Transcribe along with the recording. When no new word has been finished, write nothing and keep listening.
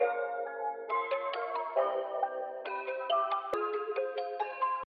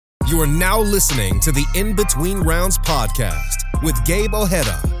You are now listening to the In Between Rounds podcast with Gabe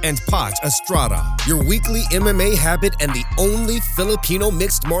Ojeda and Pat Estrada, your weekly MMA habit and the only Filipino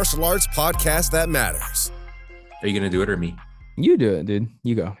mixed martial arts podcast that matters. Are you going to do it or me? You do it, dude.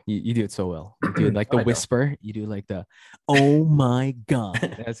 You go. You do it so well. You do it like the whisper. You do like the, oh my God.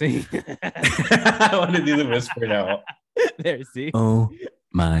 That's it. I want to do the whisper now. There, see? Oh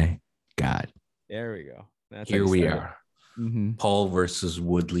my God. There we go. That's Here we are. Mm-hmm. Paul versus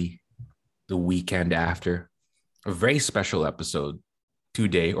Woodley, the weekend after. A very special episode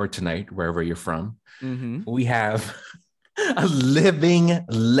today or tonight, wherever you're from. Mm-hmm. We have a living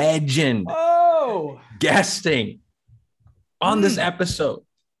legend guesting on this episode.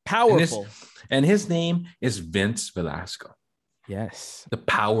 Powerful. And his name is Vince Velasco. Yes. The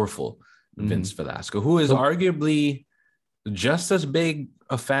powerful Vince Velasco, who is arguably just as big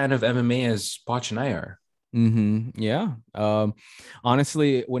a fan of MMA as Poch and I are. Mm-hmm. Yeah.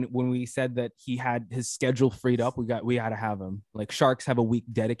 Honestly, when we said that he had his schedule freed up, we had to have him. Like Sharks have a week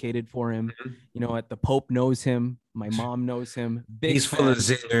dedicated for him. Mm-hmm. You know what? The Pope knows him. My mom knows him. He's full of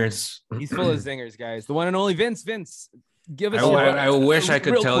zingers. He's full of zingers, guys. The one and only Vince. Give us. I wish I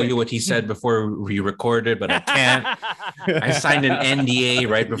could tell quick. you what he said before we recorded, but I can't. I signed an NDA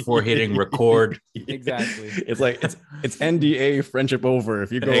right before hitting record. Exactly. It's like it's NDA friendship over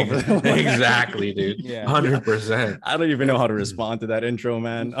if you go over that. Exactly, dude. Yeah. 100%. I don't even know how to respond to that intro,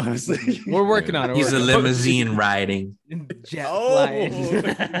 man. Honestly, We're working on it. He's a limousine riding. Jet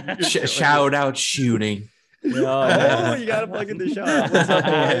flying. Shout out shooting. Oh, you gotta plug in the shot. What's up,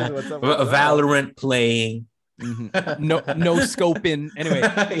 boys? What's up? Valorant playing. Mm-hmm. No scoping. Anyway,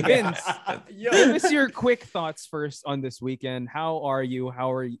 Vince, give us your quick thoughts first on this weekend. How are you?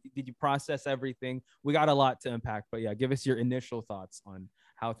 Did you process everything? We got a lot to unpack, but yeah, give us your initial thoughts on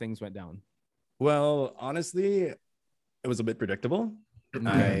how things went down. Well, honestly, it was a bit predictable.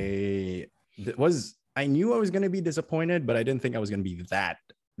 Okay. I knew I was going to be disappointed, but I didn't think I was going to be that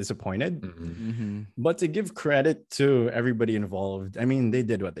disappointed. Mm-hmm. But to give credit to everybody involved, I mean, they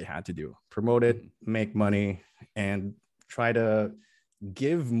did what they had to do: promote it, make money, and try to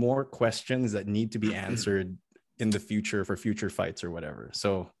give more questions that need to be answered in the future for future fights or whatever.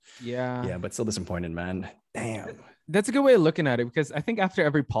 So yeah, but still disappointed, man. Damn. That's a good way of looking at it, because I think after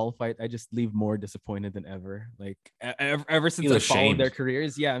every Paul fight, I just leave more disappointed than ever. Like ever since I followed their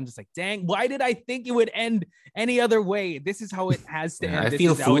careers, I'm just like, dang, why did I think it would end any other way? This is how it has to end. I this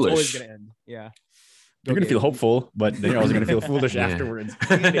feel is foolish. How it's always gonna end. Yeah. You're going to feel hopeful, but then you're also going to feel foolish afterwards.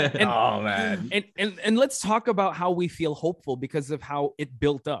 Oh, man. And let's talk about how we feel hopeful because of how it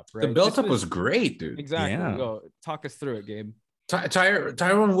built up, right? The build-up was great, dude. Exactly. Yeah. Go talk us through it, Gabe.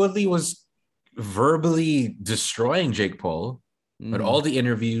 Tyron Woodley was verbally destroying Jake Paul at all the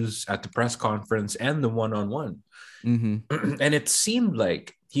interviews, at the press conference, and the one-on-one. Mm-hmm. And it seemed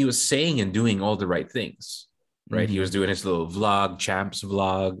like he was saying and doing all the right things, right? He was doing his little vlog, Champs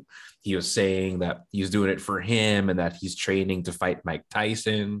vlog. He was saying that he's doing it for him and that he's training to fight Mike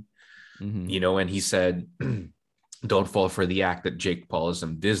Tyson, you know, and he said, don't fall for the act that Jake Paul is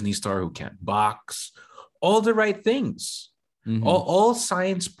some Disney star who can't box. All the right things. All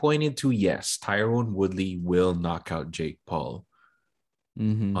signs pointed to, yes, Tyron Woodley will knock out Jake Paul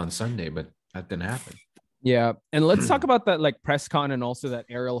on Sunday, but that didn't happen. Yeah, and let's talk about that press con and also that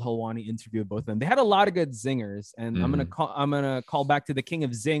Ariel Helwani interview. Both of them, they had a lot of good zingers, and I'm gonna call back to the king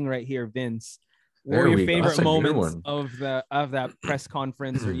of zing right here, Vince. What were your favorite moments of that press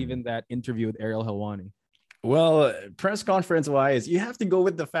conference or even that interview with Ariel Helwani? Well, press conference wise, you have to go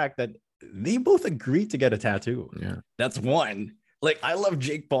with the fact that they both agreed to get a tattoo. Yeah, that's one. Like, I love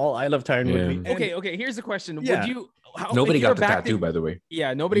Jake Paul, I love Tyron Woodley. Okay. Here's the question: Yeah. Would you? Nobody got the tattoo, by the way.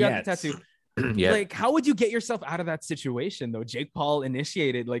 Yeah, nobody got the tattoo. Yeah. Like, how would you get yourself out of that situation though? Jake Paul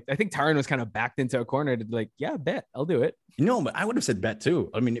initiated. Like, I think Tyron was kind of backed into a corner to bet I'll do it. No, but I would have said bet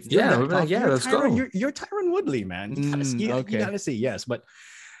too. I mean, if let's go. You're Tyron Woodley, man. You gotta say yes, but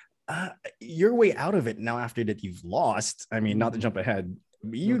your way out of it now after that you've lost. I mean, not to jump ahead,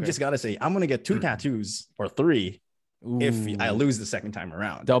 you just gotta say I'm gonna get 2 tattoos or 3. Ooh. If I lose the second time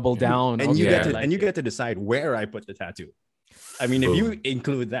around. Double down. And you get to decide where I put the tattoo. I mean, if you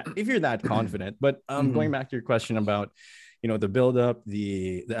include that, if you're that confident, but going back to your question about, the build-up,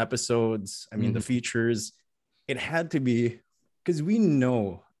 the episodes, I mean, the features, it had to be, because we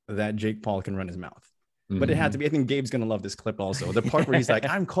know that Jake Paul can run his mouth, but it had to be, I think Gabe's going to love this clip also. The part where he's like,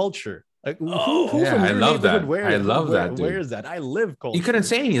 I'm culture. Like, I love that. I love that. Where is that? I live culture. He couldn't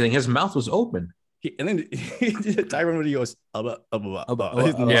say anything. His mouth was open. And then Tyron Woodley goes,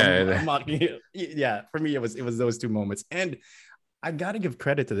 yeah, for me, it was those 2 moments. And I got to give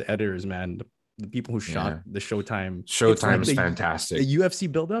credit to the editors, man. The people who shot the Showtime. Showtime is fantastic. The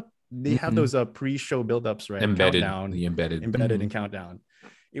UFC buildup, they have those pre-show buildups, right? Embedded, Countdown, the embedded in Countdown.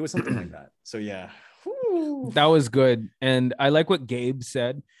 It was something like that. So yeah. Whew. That was good. And I like what Gabe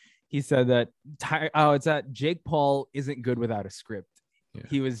said. He said that it's that Jake Paul isn't good without a script. Yeah.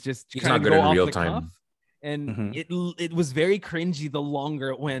 He was just He's trying not to good go in off real the time. cuff, and it was very cringy the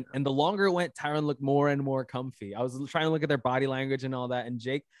longer it went. And the longer it went, Tyron looked more and more comfy. I was trying to look at their body language and all that. And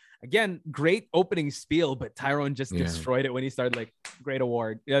Jake, again, great opening spiel, but Tyron just destroyed it when he started. Like, great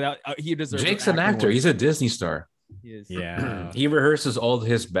award. Yeah, he deserves. Jake's an actor. Award. He's a Disney star. He is. Yeah. He rehearses all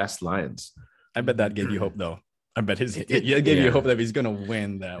his best lines. I bet that gave you hope, though. I bet it gave you hope that he's gonna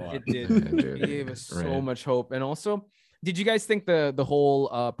win that one. It did. It gave us so much hope. And also, did you guys think the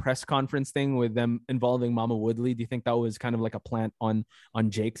whole press conference thing with them involving Mama Woodley? Do you think that was kind of like a plant on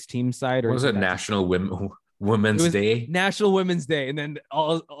Jake's team side, or was it National Women's Day? National Women's Day, and then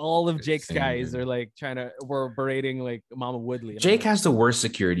all of Jake's guys are like were berating like Mama Woodley. Jake has the worst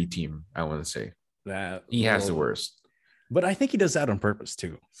security team. I want to say that he has the worst, but I think he does that on purpose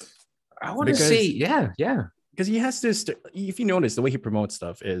too. I want to say, yeah. Because he has to. If you notice, the way he promotes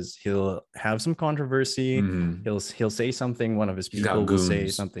stuff is he'll have some controversy. He'll say something. One of his people will say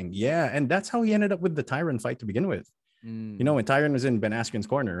something. Yeah, and that's how he ended up with the Tyron fight to begin with. You know, when Tyron was in Ben Askren's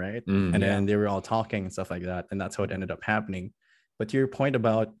corner, right? And then they were all talking and stuff like that, and that's how it ended up happening. But to your point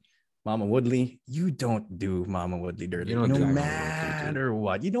about Mama Woodley, you don't do Mama Woodley dirty. No matter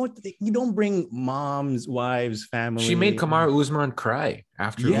what. You don't bring moms, wives, family. She made Kamaru Usman cry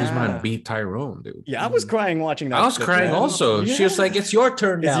after Usman beat Tyrone, dude. Yeah, I was crying watching that. I was crying also. Yeah. She was like, "It's your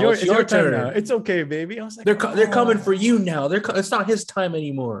turn now. It's your turn now. It's okay, baby." I was like, "They're coming for you now. It's not his time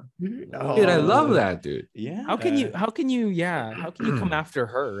anymore." Dude, I love that, dude. Yeah. How can you come after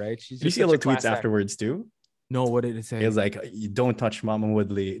her, right? She's. Did you see all the tweets afterwards too? No, what did it say? It was like, you don't touch Mama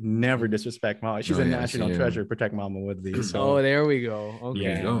Woodley. Never disrespect Mama. She's a national treasure. Protect Mama Woodley. So. There we go. Okay.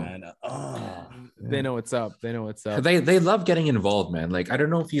 Yeah, man. They know what's up. They love getting involved, man. Like, I don't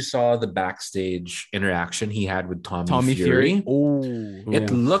know if you saw the backstage interaction he had with Tommy Fury. Oh, it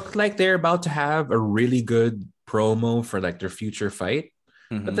looked like they're about to have a really good promo for like their future fight.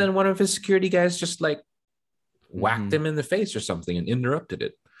 But then one of his security guys just like whacked him in the face or something and interrupted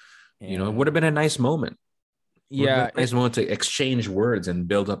it. You know, it would have been a nice moment. Nice moment to exchange words and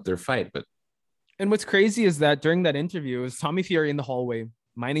build up their fight. And what's crazy is that during that interview, it was Tommy Fury in the hallway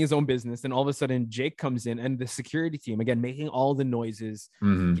minding his own business, and all of a sudden Jake comes in and the security team again making all the noises.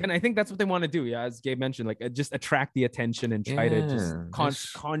 And I think that's what they want to do. Yeah, as Gabe mentioned, like just attract the attention and try to just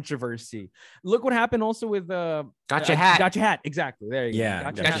controversy. Look what happened also with Got Your Hat. Exactly. There you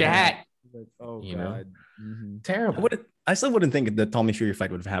go. Got Your Hat. Oh, you God. Terrible. I still wouldn't think the Tommy Fury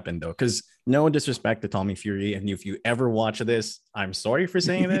fight would have happened though, because no disrespect to Tommy Fury, and if you ever watch this, I'm sorry for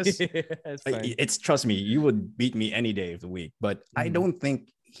saying this. It's trust me, you would beat me any day of the week, but I don't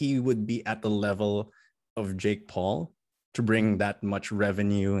think he would be at the level of Jake Paul to bring that much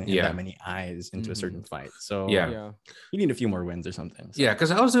revenue and that many eyes into a certain fight. So you need a few more wins or something. So. Yeah,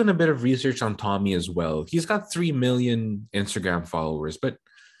 because I was doing a bit of research on Tommy as well. He's got 3 million Instagram followers, but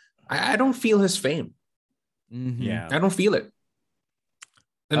I don't feel his fame. Yeah, I don't feel it.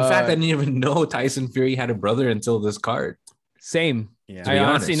 In fact, I didn't even know Tyson Fury had a brother until this card. Same. Yeah. To be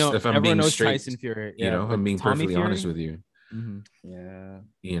honestly know if I'm everyone being knows straight, Tyson Fury. You know, I'm being perfectly honest with you. Yeah.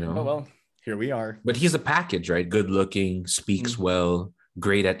 You know. Oh well, here we are. But he's a package, right? Good looking, speaks well,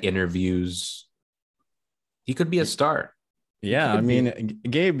 great at interviews. He could be a star. Yeah, I mean,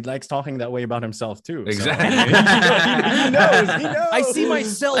 Gabe likes talking that way about himself too. Exactly. So. he knows. I see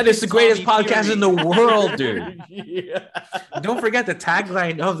myself. That is the greatest podcast in the world, dude. Don't forget the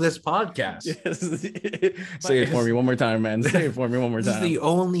tagline of this podcast. Yes. Say it for me one more time, man. Say it for me one more time. This is the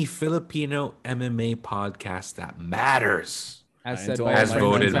only Filipino MMA podcast that matters. As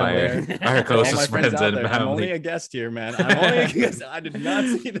voted by our closest friends and family. I'm only a guest here, man. I'm only a guest. I did not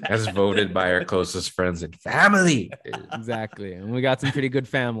see that. As voted by our closest friends and family. Exactly. And we got some pretty good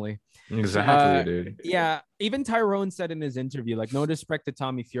family. Exactly, dude. Yeah. Even Tyrone said in his interview, like, no disrespect to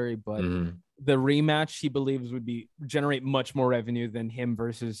Tommy Fury, but the rematch he believes would generate much more revenue than him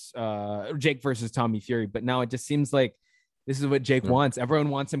versus Jake versus Tommy Fury. But now it just seems like this is what Jake wants. Everyone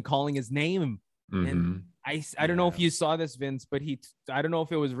wants him calling his name. And I don't know if you saw this, Vince, but I don't know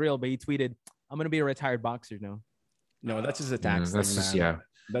if it was real, but he tweeted, "I'm gonna be a retired boxer now." No, that's his attack. That's just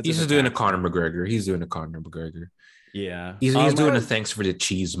he's just doing a Conor McGregor. He's doing a Conor McGregor. Yeah, he's doing a thanks for the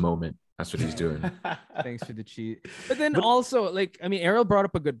cheese moment. That's what he's doing. Thanks for the cheese. But then also, like, I mean, Ariel brought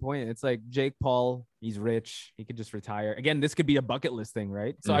up a good point. It's like Jake Paul, he's rich. He could just retire. Again, this could be a bucket list thing,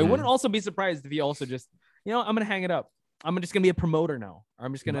 right? So I wouldn't also be surprised if he also just, I'm gonna hang it up. I'm just gonna be a promoter now. Or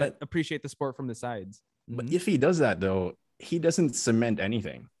I'm just gonna appreciate the sport from the sides. But if he does that though, he doesn't cement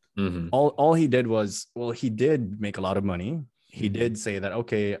anything. All he did was, well, he did make a lot of money. He did say that,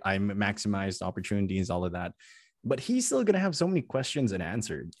 okay, I maximized opportunities, all of that, but he's still gonna have so many questions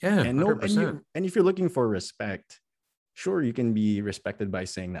unanswered. Yeah, and if you're looking for respect, sure, you can be respected by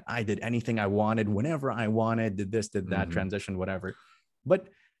saying that I did anything I wanted, whenever I wanted, did this, did that, transition, whatever. But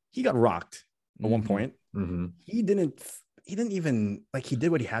he got rocked at one point. He didn't even, like, he did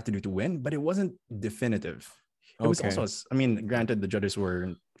what he had to do to win, but it wasn't definitive. It was also, I mean, granted, the judges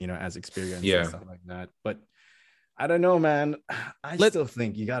were, as experienced and stuff like that, but I don't know, man. I still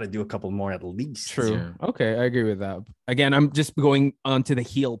think you got to do a couple more at least. True. Yeah. Okay, I agree with that. Again, I'm just going on to the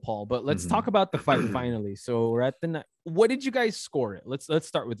heel, Paul, but let's talk about the fight finally. So we're at the what did you guys score it? Let's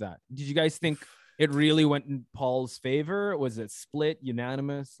start with that. Did you guys think it really went in Paul's favor? Was it split,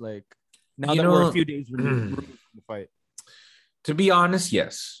 unanimous? Like, now that we're a few days removed from the fight. To be honest,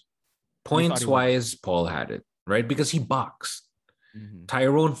 yes. Points wise, Paul had it, right? Because he boxed.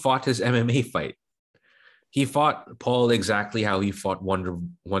 Tyrone fought his MMA fight. He fought Paul exactly how he fought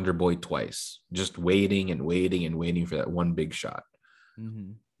Wonder Boy twice, just waiting and waiting and waiting for that one big shot.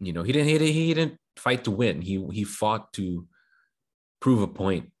 He didn't fight to win. He fought to prove a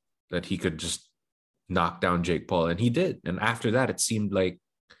point that he could just knock down Jake Paul, and he did. And after that, it seemed like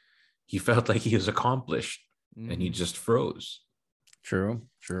he felt like he was accomplished, and he just froze. True.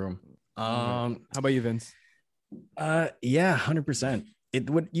 How about you, Vince? Yeah, 100%.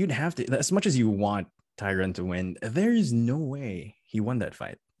 You'd have to, as much as you want Tyron to win, there is no way he won that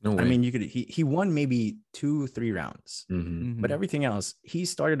fight. No way. I mean, he won maybe 2-3 rounds, but everything else, he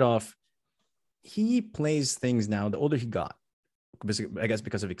started off, he plays things now, the older he got, I guess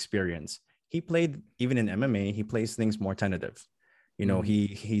because of experience, he played, even in MMA, he plays things more tentative.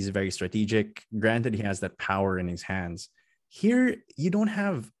 He's very strategic. Granted, he has that power in his hands. Here, you don't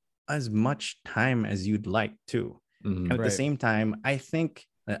have as much time as you'd like to. And at the same time, I think,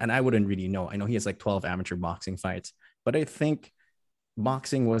 and I wouldn't really know, I know he has like 12 amateur boxing fights, but I think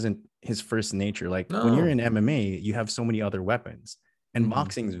boxing wasn't his first nature. Like when you're in MMA, you have so many other weapons, and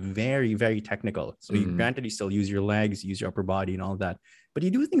boxing is very, very technical. So granted, you still use your legs, use your upper body and all that, but you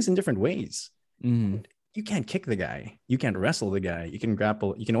do things in different ways. You can't kick the guy. You can't wrestle the guy. You can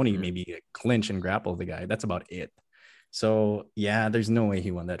grapple. You can only maybe clinch and grapple the guy. That's about it. So yeah, there's no way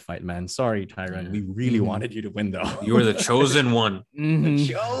he won that fight, man. Sorry, Tyron. We really wanted you to win, though. You were the chosen one. The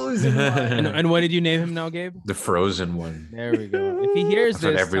chosen one. And what did you name him now, Gabe? The frozen one. There we go. If he hears That's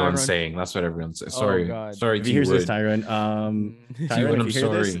what everyone's saying. That's what everyone's saying. Sorry, sorry. If he hears this, Tyron. Tyron, if you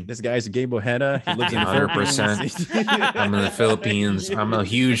hear this guy's Gabe Ojeda. He lives in 100%. I'm in the Philippines. I'm a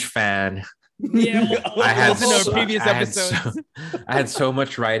huge fan. Yeah, I had so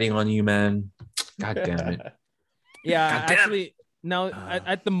much writing on you, man. God damn it. Yeah, actually, now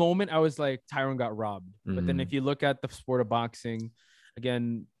at the moment, I was like, Tyron got robbed. But then if you look at the sport of boxing,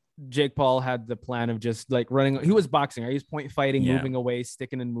 again, Jake Paul had the plan of just like running. He was boxing, right? He was point fighting, moving away,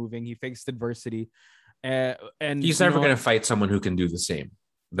 sticking and moving. He faced adversity. And he's never going to fight someone who can do the same.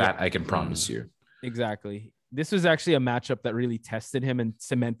 That I can promise you. Exactly. This was actually a matchup that really tested him and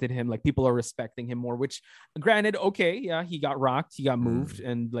cemented him. Like, people are respecting him more, which granted, okay, yeah, he got rocked, he got moved,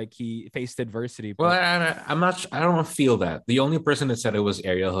 and like he faced adversity. But... Well, I don't feel that. The only person that said it was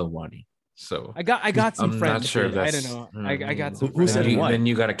Ariel Helwani. So I got some friends. Not sure I don't know. I got some. Who said what? Then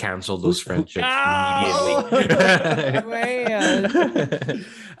you got to cancel those friendships immediately.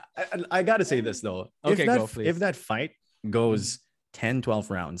 I got to say this though. Okay, if that fight goes 10-12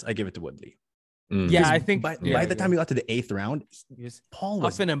 rounds, I give it to Woodley. Yeah, I think by the time we got to the 8th round, Paul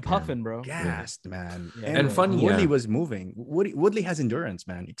was puffing and puffing, bro. Gassed, man. Yeah. And funny, Woodley was moving. Woodley has endurance,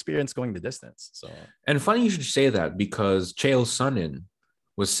 man. Experience going the distance. So, and funny you should say that, because Chael Sonnen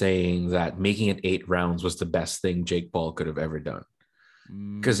was saying that making it 8 rounds was the best thing Jake Paul could have ever done,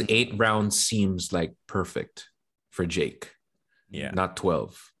 because 8 rounds seems like perfect for Jake. Yeah, not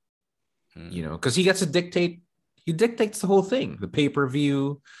 12. Because he gets to dictate. He dictates the whole thing: the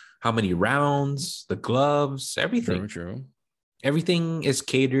pay-per-view, how many rounds, the gloves, everything. True. Everything is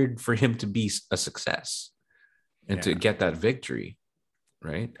catered for him to be a success and to get that victory,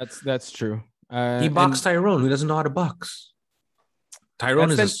 right? That's true. He boxed Tyrone, who doesn't know how to box.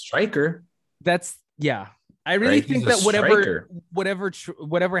 Tyrone is a striker. I really think that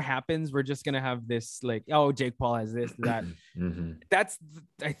whatever happens, we're just gonna have this like, oh, Jake Paul has this, that.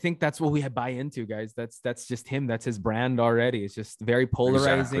 I think that's what we buy into, guys. That's just him. That's his brand already. It's just very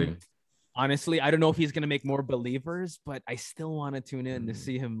polarizing. Exactly. Honestly, I don't know if he's gonna make more believers, but I still want to tune in to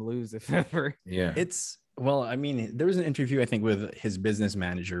see him lose, if ever. Yeah, well, I mean, there was an interview I think with his business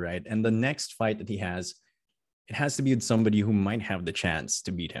manager, right? And the next fight that he has, it has to be with somebody who might have the chance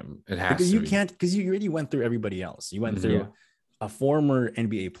to beat him. It has because you can't, because you already went through everybody else. You went through a former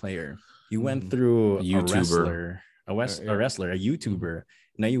NBA player. You went through a YouTuber. A YouTuber.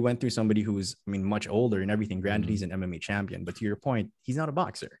 Now you went through somebody who's, I mean, much older and everything. Granted, he's an MMA champion, but to your point, he's not a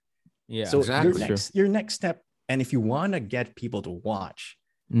boxer. Yeah. So exactly. your next step, and if you want to get people to watch,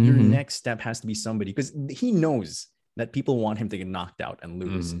 your next step has to be somebody, because he knows that people want him to get knocked out and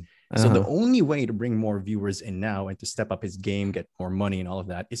lose. So the only way to bring more viewers in now and to step up his game, get more money and all of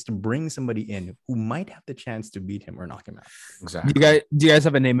that, is to bring somebody in who might have the chance to beat him or knock him out. Exactly. Do you guys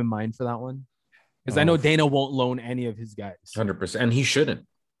have a name in mind for that one? Because I know Dana won't loan any of his guys. 100%. And he shouldn't.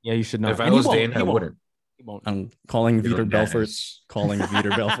 Yeah, you should not. If I was Dana, I wouldn't. He won't. I'm calling Vitor Belfort.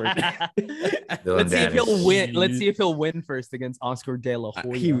 Let's see if he'll win. Let's see if he'll win first against Oscar De La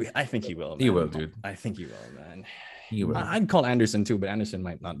Hoya. I think he will. Man. He will, dude. I think he will, man. He will. I'd call Anderson too, but Anderson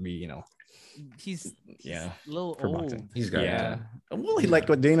might not be, He's a little for old. boxing. He's got Yeah. Well, he like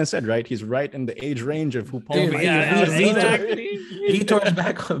what Dana said, right? He's right in the age range of who Paul. Dude, exactly.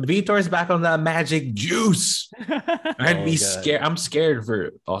 Vitor's back on that magic juice. I'd be scared. I'm scared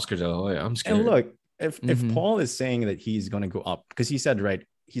for Oscar De La Hoya. I'm scared. And look, if Paul is saying that he's going to go up, because he said, right,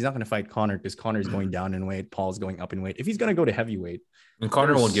 he's not going to fight Conor because Conor's going down in weight, Paul's going up in weight. If he's going to go to heavyweight, and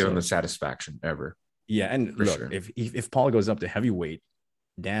Conor won't give him the satisfaction ever. Yeah, and For look, sure. if Paul goes up to heavyweight,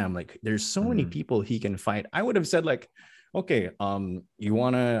 damn, like there's so many people he can fight. I would have said like, okay, you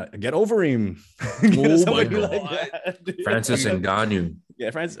want to get over him? Somebody like that. Francis Ngannou.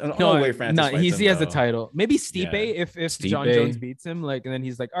 Yeah, Francis. He has a title. Maybe Stipe if Stipe. John Jones beats him, like, and then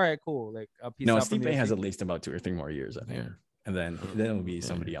he's like, all right, cool. Like, peace out from Stipe the has UFC. at least about 2 or 3 more years, I think. Yeah. And then it'll be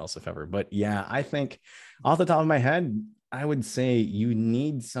somebody else if ever. But yeah, I think off the top of my head, I would say you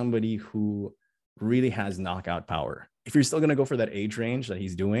need somebody who really has knockout power. If you're still going to go for that age range that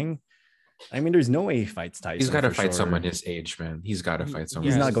he's doing, I mean, there's no way he fights Tyson. He's got to fight someone his age, man. He's got to fight someone.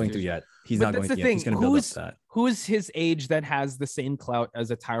 He's not going to yet. He's not going to yet. He's going to build up that. Who's his age that has the same clout as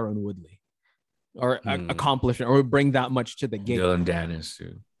a Tyron Woodley, or accomplishment, or bring that much to the game? Dylan Dennis,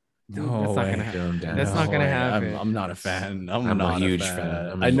 dude. No, that's not gonna happen. I'm not a fan. I'm not a huge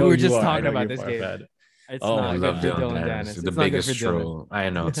fan. I know we were you just are. talking I know about you this are a game. fan. It's Oh, not I good love for Dylan Dylan Dennis. Dennis. The It's not good biggest for Dylan. troll. I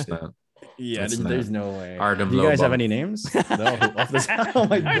know it's not. Yeah, It's there's not. no way. Artem Do you guys Lobov. have any names? No. Oh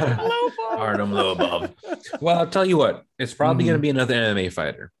my god. Artem Lobov. Well, I'll tell you what. It's probably going to be another MMA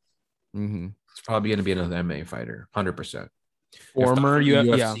fighter. It's probably going to be another MMA fighter. 100%. Former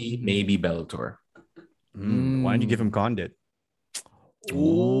UFC, maybe Bellator. Why don't you give him Condit?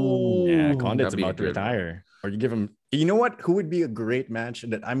 Ooh. Yeah, Condit's That'd be about to good. retire. Or you give him, you know what? Who would be a great match?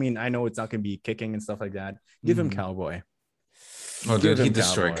 That I mean, I know it's not going to be kicking and stuff like that. Give him Cowboy. Oh, Give dude, he him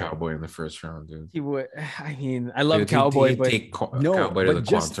destroyed Cowboy. Cowboy in the first round, dude. He would. I mean, I love Dude, Cowboy, but No, Cowboy to but the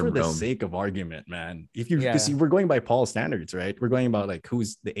just for quantum the realm. sake of argument, man. If you see, we're going by Paul's standards, right? We're going about like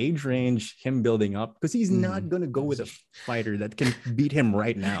who's the age range, him building up, because he's not going to go with a fighter that can beat him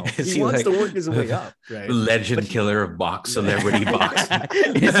right now. Is He he wants like- to work his way up, right? Legend killer of box, celebrity boxing.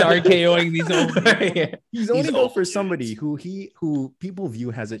 he's RKOing these old people. He's only He's go old. for somebody who people view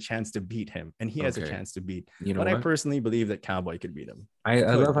has a chance to beat him, and he has a Okay. chance to beat. You know But I what? personally believe that Cowboy could beat him. I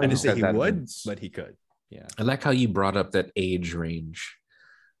love how I you didn't say said he that. would, Vince. but he could. Yeah. I like how you brought up that age range.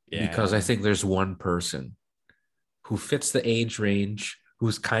 Because I think there's one person who fits the age range,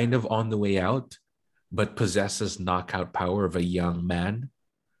 who's kind of on the way out, but possesses knockout power of a young man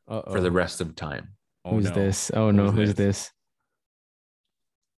for the rest of time. Who's this? Oh no, who's this?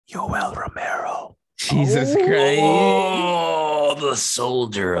 Yoel Romero. Jesus Christ! Oh, the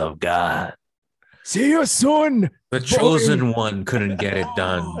soldier of God. See you soon. The chosen one couldn't get it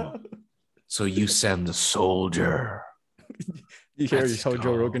done. So you send the soldier. You hear Let's how Joe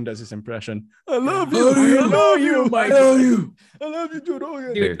go. Rogan does his impression. I love you. I love you, I love you. I love you, Joe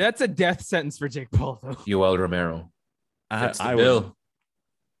Rogan. Dude, that's a death sentence for Jake Paul, though. Yoel Romero. That's the I bill. would.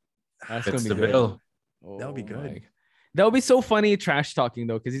 That's That's gonna the be good. bill. That would be good. That would be so funny trash talking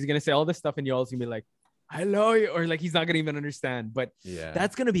though, because he's gonna say all this stuff and Yoel's gonna be like, "I love you," or like he's not gonna even understand. But Yeah.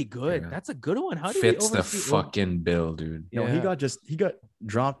 that's gonna be good. Yeah. That's a good one. How do Fits we the oversee- fucking bill, dude. No, Yeah. he got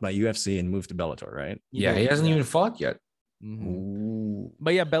dropped by UFC and moved to Bellator, right? Yeah, he hasn't even fought yet. Mhm. Ooh.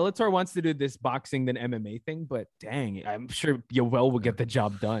 But yeah, Bellator wants to do this boxing then MMA thing. But dang, I'm sure Yoel will get the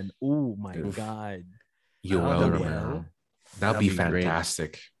job done. Oh my Dude. god, Yoel that'd be- Romero. That'd that'd be be great.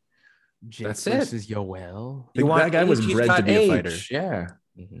 fantastic. Jake That's it. versus Yoel. You Like, want that guy was age, he's bred got to be a age. fighter. Yeah.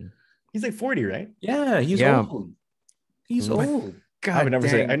 He's like 40, right? Yeah, he's Yeah. old. He's But- old. God, I would never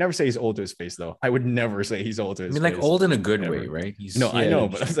dang. say. I never say he's old to his face, though. I would never say he's old to I his mean, face. like old in a good Never. way, right? He's No, I know,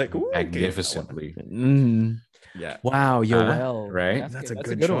 but I was like, ooh, okay. magnificently, Mhm. Yeah, Wow, Yoel. right? that's a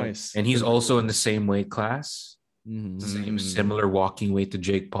good one. choice. and he's also in the same weight class, Mhm. similar walking weight to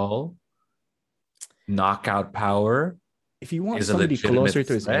Jake Paul. Knockout power, if you want Is a somebody closer legitimate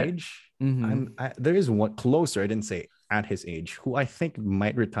to his threat. age, Mhm. there is one closer. I didn't say at his age, who I think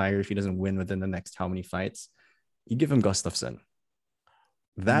might retire if he doesn't win within the next how many fights. You give him Gustafsson.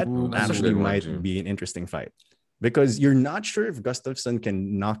 That Ooh, that's a actually good one, might too. be an interesting fight because you're not sure if Gustafsson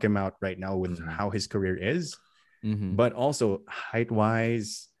can knock him out right now with Mhm. how his career is, Mhm. but also height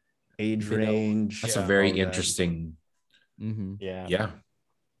wise, age You know, range. That's Yeah. a very all that. interesting. Mhm. Yeah. Yeah,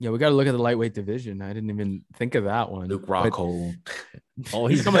 Yeah, we got to look at the lightweight division. I didn't even think of that one. Luke But Rockhold. Oh,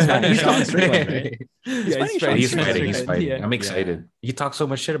 He's he's coming back. he's Sean Strickland, right? Yeah, He's fighting Sean He's Strickland. fighting. He's fighting. Yeah. I'm excited. He talks so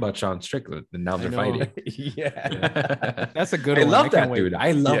much shit about Sean Strickland, and now I they're know. fighting. Yeah. That's a good I one. love I that, can't wait. dude.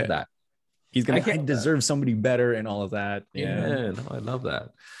 I love Yeah. that. He's gonna I I can't- deserve somebody better and all of that. Yeah, no, I love that.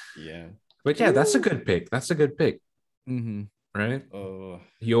 Yeah. But yeah, that's a good pick. That's a good pick, Mhm. right? Oh,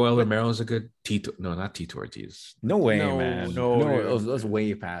 Yoel But- Romero is a good Tito. No, not Tito Ortiz. no way, No, man. no, No, dude. it was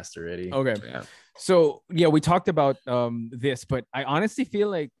way past already. Okay. Yeah. So yeah, we talked about this, but I honestly feel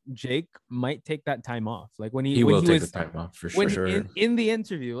like Jake might take that time off. Like when He when will take was the time off for when sure. in the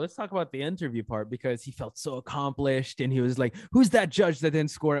interview. Let's talk about the interview part because he felt so accomplished and he was like, "Who's that judge that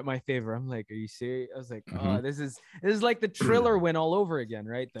didn't score at my favor?" I'm like, "Are you serious?" I was like, "Oh, Mhm. this is like the Triller win all over again,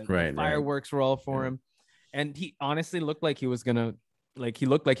 right? The Right, fireworks were all for Yeah. him." And he honestly looked like he was gonna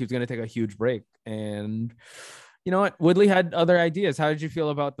take a huge break. And you know what? Woodley had other ideas. How did you feel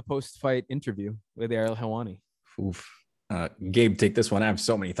about the post-fight interview with Ariel Helwani? Oof. Gabe, take this one. I have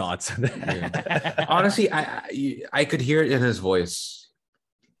so many thoughts. Honestly, I could hear it in his voice.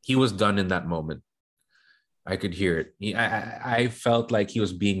 He was done in that moment. I could hear it. I felt like he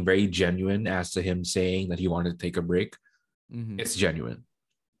was being very genuine as to him saying that he wanted to take a break. Mhm. It's genuine.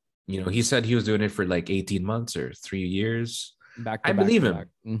 You know, he said he was doing it for like 18 months or 3 years. Back I believe him.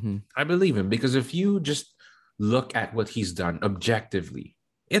 Mm-hmm. I believe him because if you just look at what he's done objectively,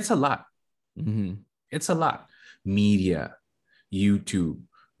 it's a lot. Mm-hmm. It's a lot. Media, YouTube,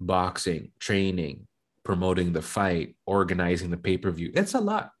 boxing, training, promoting the fight, organizing the pay-per-view. It's a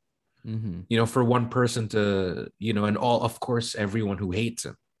lot. Mm-hmm. You know, for one person to, you know, and all, of course, everyone who hates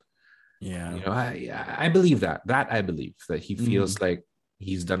him. Yeah. You know, I believe that. I believe that he feels like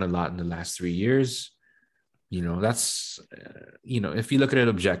he's done a lot in the last 3 years. You know, that's, you know, if you look at it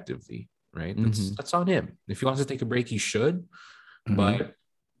objectively, right? That's on him. If he wants to take a break, he should. Mhm. But,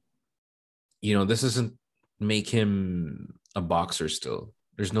 you know, this doesn't make him a boxer still.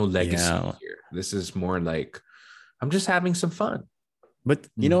 There's no legacy Yeah. here. This is more like, I'm just having some fun. But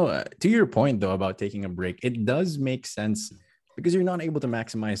you know, to your point though about taking a break, it does make sense because you're not able to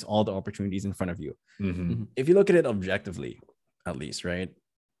maximize all the opportunities in front of you. Mhm. If you look at it objectively, at least, right?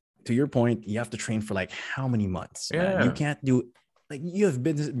 To your point, you have to train for like how many months? Man? Yeah. You can't do like you have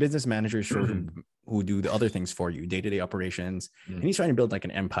business managers who do the other things for you, day-to-day operations, and he's trying to build like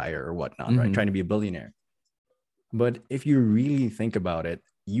an empire or whatnot, right? Trying to be a billionaire. But if you really think about it,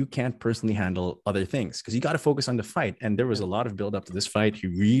 you can't personally handle other things because you got to focus on the fight. And there was a lot of build up to this fight. He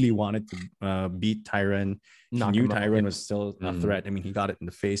really wanted to beat Tyron. He Knock knew him out, Tyron yeah. was still a threat. I mean, he got it in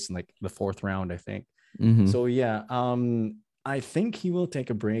the face in like the 4th round, I think. Mm-hmm. So yeah, I think he will take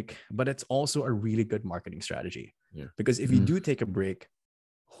a break, but it's also a really good marketing strategy. Yeah. Because if you do take a break,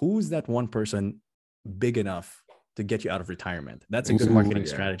 who's that one person big enough to get you out of retirement? That's a good Ooh, marketing yeah.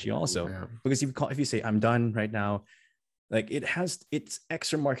 strategy also. Yeah. Because if you say I'm done right now, like it's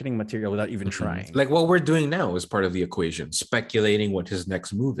extra marketing material without even trying. Like what we're doing now is part of the equation, speculating what his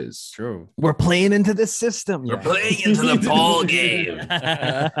next move is. True. We're playing into the system. We're playing into the Paul game.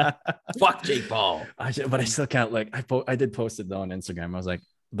 Fuck Jake Paul. But I still can't like I did post it though on Instagram. I was like,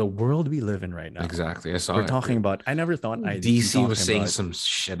 the world we live in right now. Exactly. I saw We're it. talking about. I never thought I'd be DC talking was saying about- some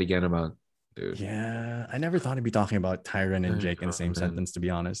shit again about dude. Yeah, I never thought I'd be talking about Tyron and I Jake in the same know, man. sentence, to be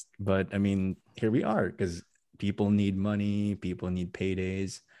honest. But I mean, here we are because people need money, people need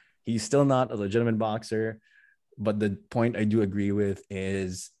paydays. He's still not a legitimate boxer, but the point I do agree with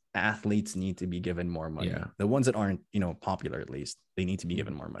is athletes need to be given more money. Yeah. The ones that aren't, popular at least, they need to be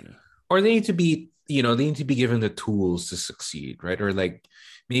given more money. Or they need to be, they need to be given the tools to succeed, right? Or like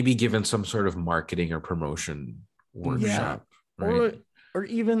maybe given some sort of marketing or promotion workshop, right? Or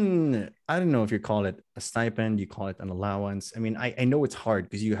even, I don't know if you call it a stipend, you call it an allowance. I mean, I know it's hard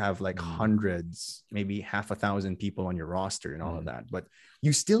because you have like hundreds, maybe 500,000 people on your roster and all of that, but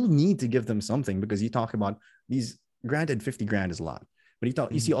you still need to give them something because you talk about these, granted 50 grand is a lot,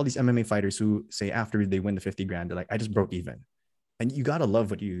 but you see all these MMA fighters who say after they win the 50 grand, they're like, I just broke even. And you got to love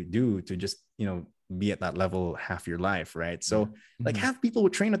what you do to just, be at that level half your life, right? So like half people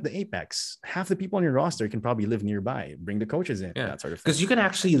would train at the Apex, half the people on your roster can probably live nearby, bring the coaches in, that sort of thing. Because you can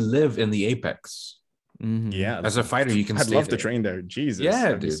actually live in the Apex. Yeah. As a fighter, you can I'd stay love there. to train there. Jesus. Yeah,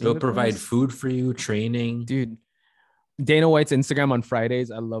 Have you dude. seen They'll the provide place? food for you, training. Dude, Dana White's Instagram on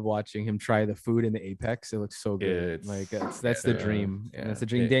Fridays. I love watching him try the food in the Apex. It looks so good. That's the dream. Yeah. That's the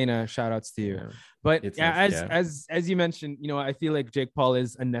dream. Dana, shout outs to you. Yeah. But as you mentioned, I feel like Jake Paul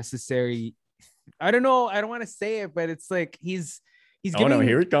is a necessary. I don't know. I don't want to say it, but it's like he's giving. Oh no!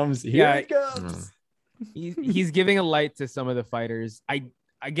 Here it comes. Here it comes. He's giving a light to some of the fighters. I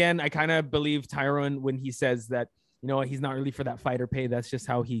kind of believe Tyron when he says that. He's not really for that fighter pay. That's just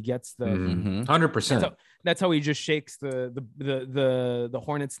how he gets the 100%. That's how he just shakes the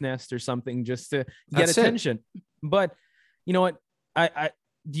hornet's nest or something just to get attention. But you know what?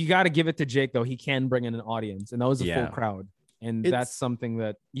 You got to give it to Jake though. He can bring in an audience, and that was a full crowd, and that's something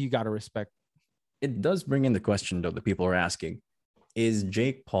that you got to respect. It does bring in the question though that people are asking: is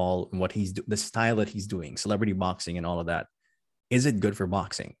Jake Paul and what the style that he's doing, celebrity boxing and all of that, is it good for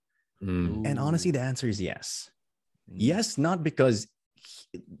boxing? And honestly, the answer is yes. Yes, not because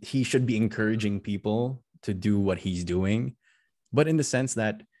he should be encouraging people to do what he's doing, but in the sense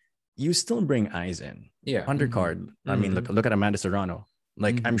that you still bring eyes in. Yeah. Undercard. I mean, look at Amanda Serrano.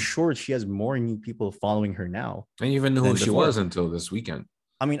 Like, I'm sure she has more new people following her now. I didn't even know who she was until this weekend.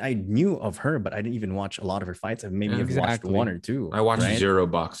 I mean, I knew of her, but I didn't even watch a lot of her fights. I've watched one or two. I watched zero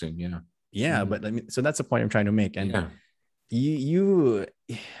boxing. Yeah. But I mean, so that's the point I'm trying to make. And you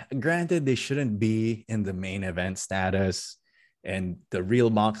granted, they shouldn't be in the main event status, and the real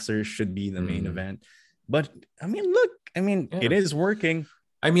boxers should be the main event. But I mean, look, it is working.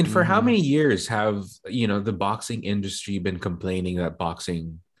 I mean, for how many years have the boxing industry been complaining that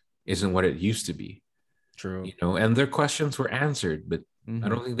boxing isn't what it used to be? True. And their questions were answered, but I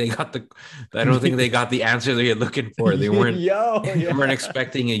don't think they got the answer they're looking for. They weren't they weren't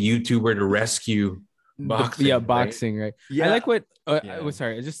expecting a YouTuber to rescue boxing. Boxing, right? Yeah. I like what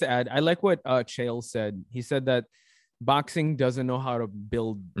sorry, just to add, I like what Chael said. He said that boxing doesn't know how to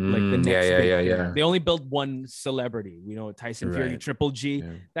build like the next big thing. They only build one celebrity. Tyson Fury, Triple G. Yeah.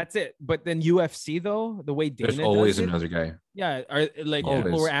 That's it. But then UFC though, the way Dana there's always another guy. Yeah,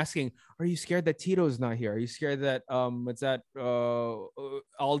 people were asking, are you scared that Tito's not here? Are you scared that all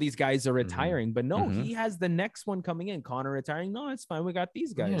these guys are retiring? But no, he has the next one coming in. Conor retiring. No, it's fine. We got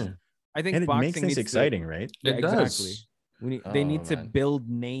these guys. Yeah. I think boxing makes things exciting, right? Yeah, exactly. They need to build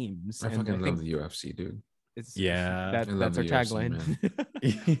names. I fucking love the UFC, dude. That's our tagline.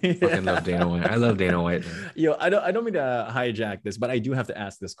 I fucking love Dana White. I love Dana White. Yo, I don't mean to hijack this, but I do have to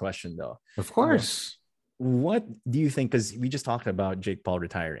ask this question though. Of course. What do you think? Because we just talked about Jake Paul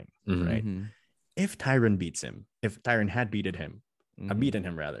retiring, right? If Tyron beats him, if Tyron had beaten him,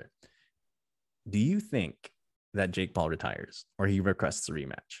 rather, do you think that Jake Paul retires or he requests a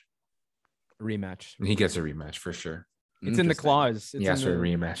rematch? Rematch. He gets a rematch for sure. It's in the clause. He asks for a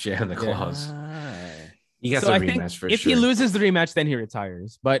rematch. Yeah, in the clause. He gets a rematch for sure. If he loses the rematch, then he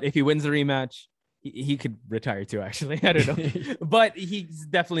retires. But if he wins the rematch, he could retire too, actually. I don't know. But he's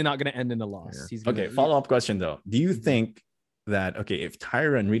definitely not going to end in a loss. Yeah. Follow-up question, though. Do you think that, if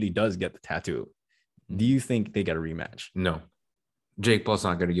Tyron really does get the tattoo, do you think they get a rematch? No. Jake Paul's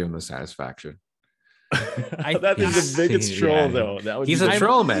not going to give him the satisfaction. That is the biggest troll, though. He's a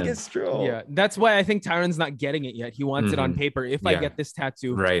troll, man. Troll. Yeah, that's why I think Tyron's not getting it yet. He wants it on paper. If I get this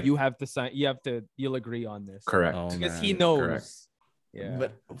tattoo, you have to sign. You'll agree on this. Correct. Because he knows. Correct. Yeah.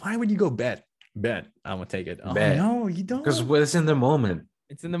 But why would you go bet? I'm gonna take it. Bet. No, you don't. Because it's in the moment.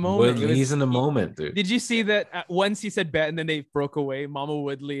 It's in the moment. He's in the moment, dude. Did you see that once he said bet and then they broke away? Mama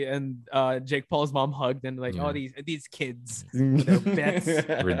Woodley and Jake Paul's mom hugged and these kids, their bets.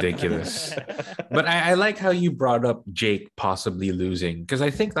 Ridiculous. But I like how you brought up Jake possibly losing, because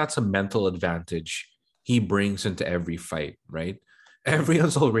I think that's a mental advantage he brings into every fight, right?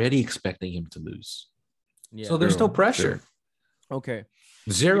 Everyone's already expecting him to lose. Yeah, so there's no pressure. True. Okay.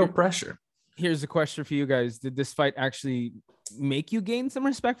 Zero pressure. Here's a question for you guys. Did this fight actually make you gain some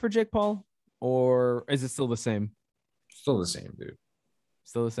respect for Jake Paul, or is it still the same? Still the same, dude.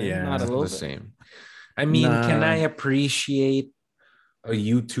 Still the same. Yeah, not a little the same. I mean, can I appreciate a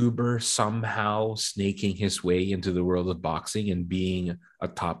YouTuber somehow snaking his way into the world of boxing and being a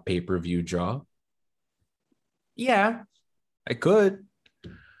top pay-per-view draw? Yeah, I could,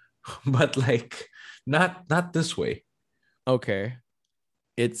 but not this way. Okay.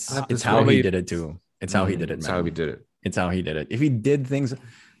 It's how he did it too. It's how he did it. It's how he did it. It's how he did it. If he did things,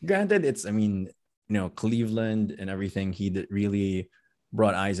 granted, Cleveland and everything, he really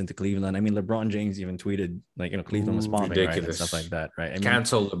brought eyes into Cleveland. I mean, LeBron James even tweeted Cleveland was bombing, right? And stuff like that, right?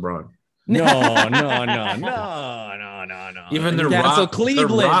 Cancel LeBron. No. Even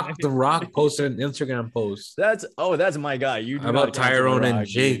the Rock posted an Instagram post. That's my guy. You about Tyrone and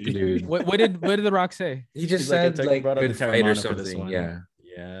Jake, dude. What did the Rock say? He just said good fight or something. Yeah.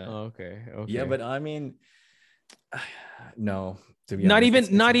 Oh, okay. Yeah, but I mean, No, to be Not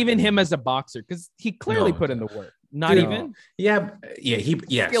honest, not even him as a boxer, because he clearly put in the work. Not Dude, even. Yeah.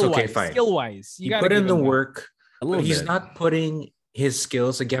 Yes. Okay, fine. Skill wise, He put in the work, a little but he's bit. not putting his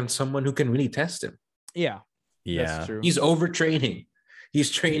skills against someone who can really test him. Yeah. Yeah, That's true. He's overtraining. He's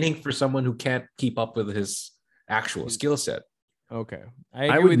training for someone who can't keep up with his actual skill set. Okay.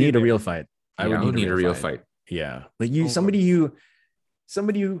 I would need a real fight. I would need a real fight. Yeah, like somebody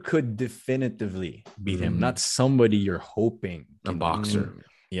who could definitively beat him, not somebody you're hoping. A boxer.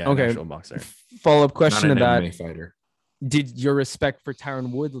 Yeah. Okay. An actual boxer. Follow-up question Not to an that. MMA fighter. Did your respect for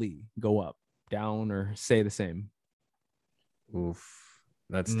Tyron Woodley go up, down, or stay the same? Oof,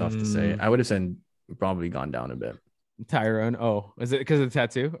 that's tough to say. I would have said probably gone down a bit. Tyron. Oh, is it because of the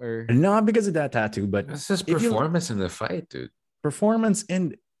tattoo or not because of that tattoo, but That's his performance in the fight, dude. Performance,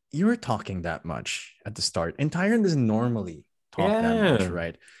 and you were talking that much at the start, and Tyron doesn't normally talk that much,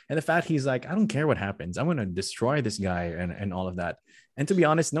 right? And the fact he's like, I don't care what happens, I'm gonna destroy this guy and all of that. And to be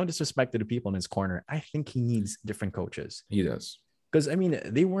honest, no disrespect to the people in his corner, I think he needs different coaches. He does. Because I mean,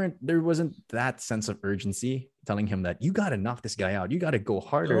 there wasn't that sense of urgency telling him that you got to knock this guy out, you got to go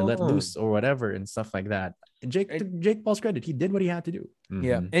harder, let loose or whatever and stuff like that. And Jake Paul's credit, he did what he had to do.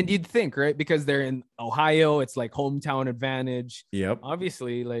 Yeah, and you'd think, right, because they're in Ohio, it's like hometown advantage. Yep.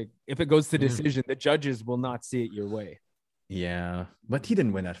 Obviously, like if it goes to decision, the judges will not see it your way. Yeah, but he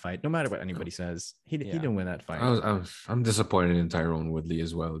didn't win that fight. No matter what anybody says, he didn't win that fight. I'm disappointed in Tyron Woodley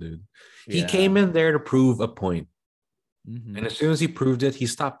as well, dude. He came in there to prove a point. And as soon as he proved it, he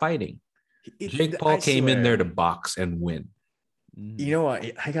stopped fighting. Jake Paul came in there to box and win. You know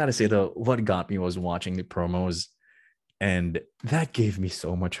what? I gotta say though, what got me was watching the promos, and that gave me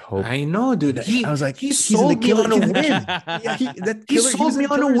so much hope. I know, dude. I was like, he sold me on a win. He sold me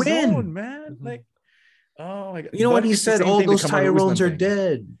on a win, man. Like, oh my god! You know what he said? All those Tyrones are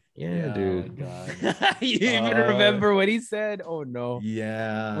dead. Yeah, dude. Oh my god. You even remember what he said? Oh no.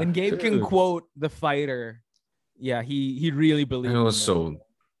 Yeah. When Gabe can quote the fighter, yeah, he really believed. I was sold.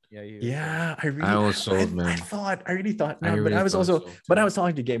 Yeah, I was sold, man. I really thought, man, but I was also, but I was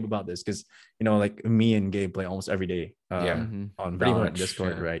talking to Gabe about this because, you know, like me and Gabe play almost every day on Valorant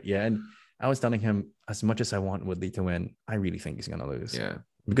Discord, right? Yeah, and I was telling him, as much as I want Woodley to win, I really think he's gonna lose. Yeah,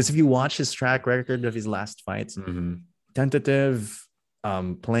 because if you watch his track record of his last fights, tentative,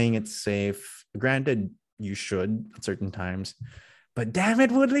 playing it safe. Granted, you should at certain times. But damn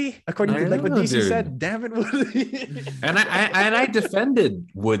it, Woodley! According to like what DC said, damn it, Woodley. and I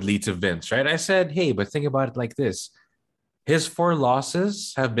defended Woodley to Vince, right? I said, hey, but think about it like this: his 4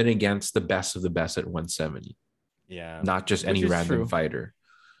 losses have been against the best of the best at 170. Yeah, not just any random fighter.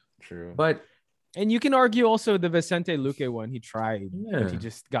 True, but and you can argue also the Vicente Luque one. He tried, but he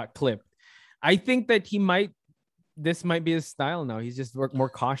just got clipped. I think that this might be his style now. He's just more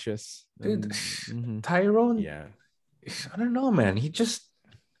cautious. Dude, Tyrone. Yeah. I don't know, man. He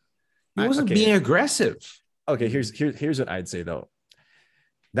wasn't being aggressive. Okay, here's what I'd say though.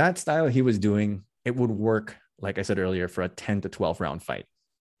 That style he was doing, it would work, like I said earlier, for a 10 to 12 round fight.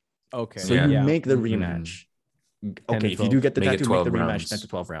 Okay. So you make the rematch. Okay, if you do get the tattoo, make the rematch 10 to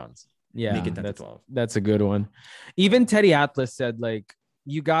 12 rounds. Yeah, make it 10 to 12. That's a good one. Even Teddy Atlas said, like,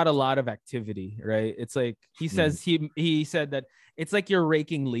 you got a lot of activity, right? It's like he says he said that it's like you're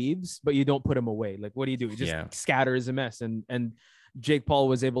raking leaves, but you don't put them away. Like, what do? You just scatter as a mess. And Jake Paul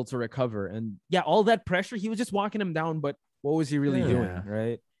was able to recover. And all that pressure, he was just walking him down. But what was he really doing,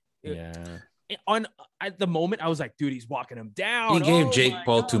 right? Yeah. At the moment, I was like, dude, he's walking him down. He gave Jake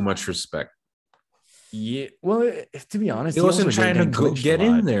Paul too much respect. Yeah. Well, to be honest, he wasn't trying to get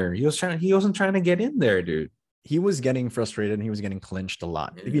in there. He wasn't trying to get in there, dude. He was getting frustrated and he was getting clinched a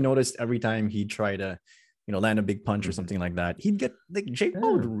lot. If you noticed, every time he'd try to, land a big punch or something like that, he'd get like Jake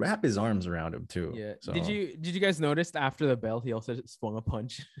Paul would wrap his arms around him too. Yeah. So. Did you guys notice after the bell he also swung a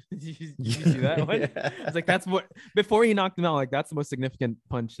punch? Did you see that one? It's like that's what before he knocked him out. Like that's the most significant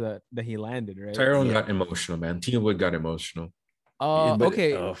punch that he landed. Right. Tyrone got emotional, man. Team Wood got emotional.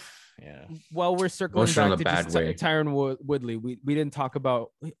 Okay. Yeah. Well, we're circling back to just Tyron Woodley. We didn't talk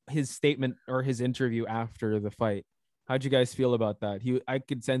about his statement or his interview after the fight. How'd you guys feel about that? I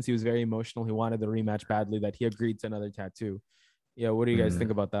could sense he was very emotional. He wanted the rematch badly, that he agreed to another tattoo. Yeah. What do you guys think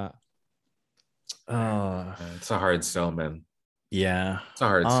about that? It's a hard sell, man. Yeah. It's a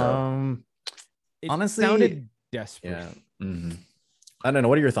hard sell. Honestly, sounded desperate. Yeah. I don't know.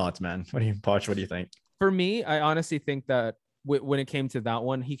 What are your thoughts, man? Poch, what do you think? For me, I honestly think that when it came to that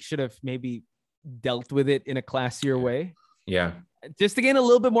one, he should have maybe dealt with it in a classier way. Yeah. Just to gain a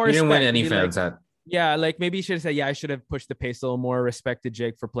little bit more respect. He didn't win any fans at. Yeah, like maybe he should have said, I should have pushed the pace a little more, respected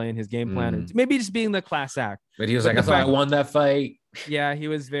Jake for playing his game plan, or maybe just being the class act. But he was like, I thought I won that fight. Yeah, he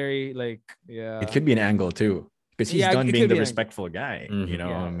was very like, yeah. It could be an angle too. because he's done being the respectful guy, you know.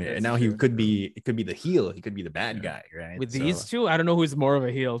 Yeah, I mean, and now it could be the heel, he could be the bad guy, right? With these two, I don't know who's more of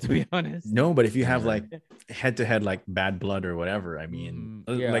a heel, to be honest. No, but if you have like head to head, like Bad Blood or whatever, I mean,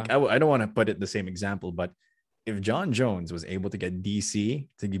 like I don't want to put it the same example, but if John Jones was able to get DC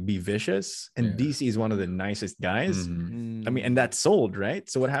to be vicious, and DC is one of the nicest guys, I mean, and that's sold, right?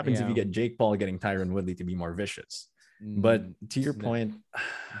 So what happens if you get Jake Paul getting Tyron Woodley to be more vicious? But to your point,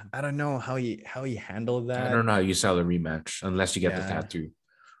 I don't know how he handled that. I don't know how you sell a rematch unless you get the tattoo.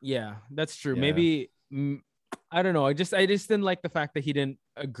 Yeah, that's true. Maybe I don't know. I just didn't like the fact that he didn't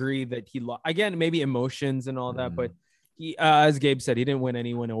agree that he lost. Again, maybe emotions and all that, but he, as Gabe said, he didn't win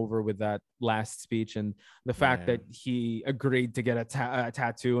anyone over with that last speech, and the fact that he agreed to get a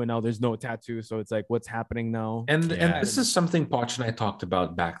tattoo, and now there's no tattoo. So it's like, what's happening now? And this is something Poch and I talked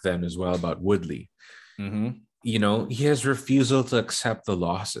about back then as well about Woodley. You know, his refusal to accept the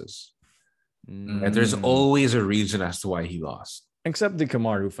losses. And there's always a reason as to why he lost. Except the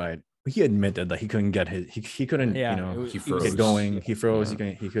Kamaru fight. He admitted that he couldn't get his, he couldn't, you know, he froze. Get going. He froze. He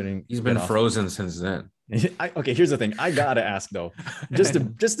couldn't. He's been frozen since then. Okay, here's the thing. I gotta ask though, just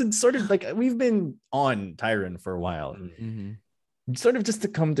to sort of like, we've been on Tyron for a while, sort of just to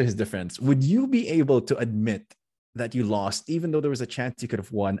come to his defense. Would you be able to admit that you lost, even though there was a chance you could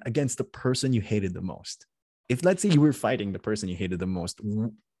have won against the person you hated the most? If let's say you were fighting the person you hated the most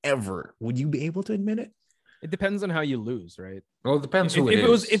ever, would you be able to admit it? It depends on how you lose, right? Well, it depends who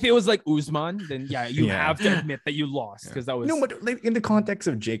if it was like Usman, then you have to admit that you lost, because that was but like, in the context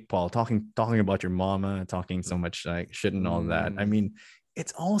of Jake Paul talking about your mama, talking so much like shit and all that. I mean,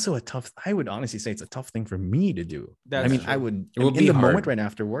 it's also a tough. I would honestly say it's a tough thing for me to do. I mean, I would. It would be the moment right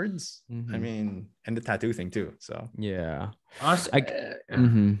afterwards. I mean, and the tattoo thing too. So honestly,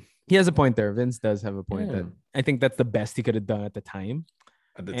 he has a point there. Vince does have a point that I think that's the best he could have done at the time.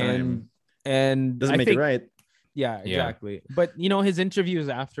 And doesn't make it right. Yeah, exactly. But you know, his interviews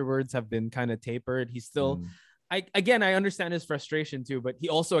afterwards have been kind of tapered. He's still, I understand his frustration too, but he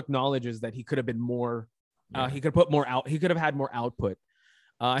also acknowledges that he could have been more. He could put more out. He could have had more output.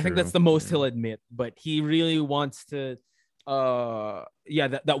 I think that's the most he'll admit. But he really wants to.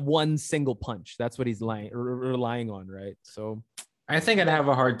 That one single punch. That's what he's relying on, right? So I think I'd have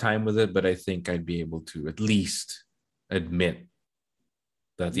a hard time with it, but I think I'd be able to at least admit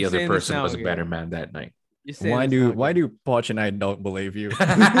that the other person was a better man that night. Why do Poch and I don't believe you?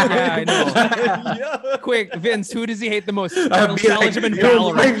 I know. Quick, Vince, who does he hate the most? I'd be like,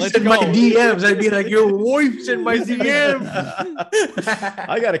 your wife's in my DMs. I'd be like, your wife's in my DMs.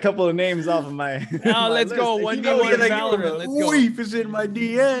 I got a couple of names off of my. Let's go. 1v1 Valorant. Let's go. Wife is in my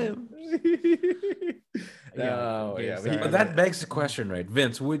DMs. But that begs the question, right?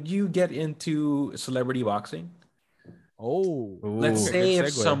 Vince, would you get into celebrity boxing? Let's say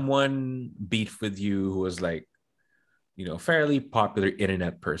if someone beefed with you who was like, you know, fairly popular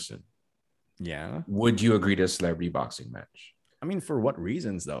internet person. Yeah. Would you agree to a celebrity boxing match? I mean, for what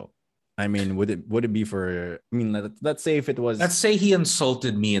reasons though? I mean, would it be for? I mean, let's say if it was. Let's say he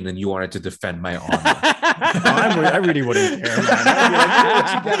insulted me, and then you wanted to defend my honor. I really wouldn't care, man.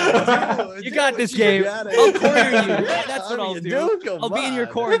 You got this, Gabe. I'll corner you. That's what I'll do. I'll be in your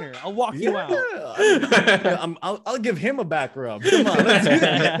corner. I'll walk you out. I'll give him a back rub. Come on, let's do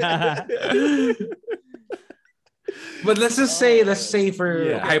that. But let's say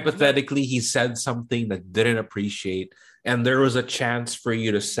for hypothetically, he said something that didn't appreciate, and there was a chance for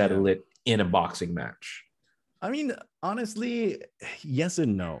you to settle it in a boxing match. I mean, honestly, yes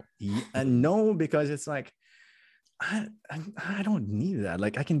and no. And no, because it's like, I don't need that.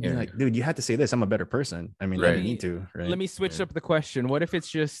 Like, I can be like, dude, you had to say this. I'm a better person. I mean, I need to. Right? Let me switch up the question. What if it's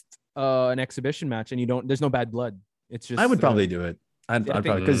just an exhibition match and there's no bad blood? It's just. I would probably do it. I'd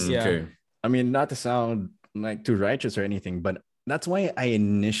probably, because I mean, not to sound like too righteous or anything, but that's why I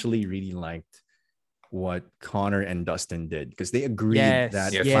initially really liked what Conor and Dustin did, because they agreed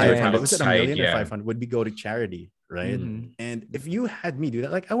that 500 was it $1 million or 500 would be go to charity, right? And if you had me do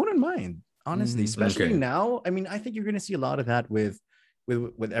that, like, I wouldn't mind, honestly, especially now. I mean, I think you're going to see a lot of that with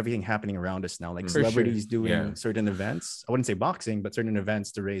everything happening around us now, like celebrities doing certain events. I wouldn't say boxing, but certain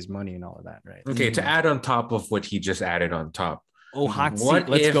events to raise money and all of that, right? Okay, to add on top of what he just added on top. Hot seat. What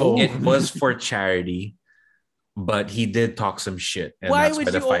Let's if go. It was for charity, but he did talk some shit. And why that's would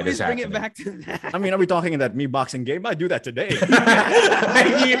why the you fight always is bring happening. it back to that? I mean, are we talking that me boxing game? I do that today.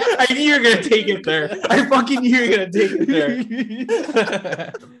 I knew you were gonna take it there. I fucking knew you were gonna take it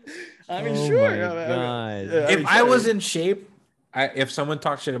there. I mean, sure. If I was in shape, if someone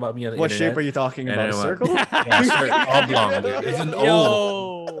talked shit about me on the what internet, shape are you talking about? A circle? Oblong, dude. It's an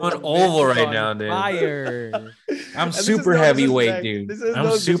oval. An oval right now, dude. Fire. I'm super heavyweight, dude. This is I'm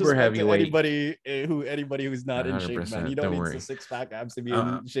no super heavyweight. Anybody who's not in shape, man. You don't need the 6-pack abs to be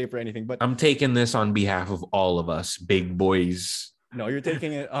in shape or anything. But I'm taking this on behalf of all of us, big boys. No, you're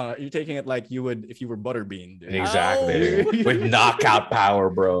taking it. You're taking it like you would if you were Butterbean. Dude. Exactly, with knockout power,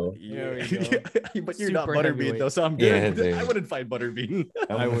 bro. Yeah, but you're not Butterbean though, so I'm good. Yeah, I wouldn't fight Butterbean.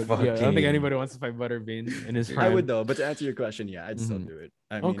 I would. Yeah, I don't think anybody wants to fight Butterbean in his prime. I would though, but to answer your question, yeah, I'd still do it.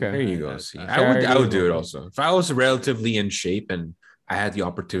 I mean, okay, there you go. See, I would do it also if I was relatively in shape and I had the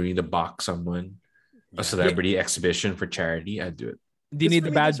opportunity to box someone, a celebrity exhibition for charity. I'd do it. Do you need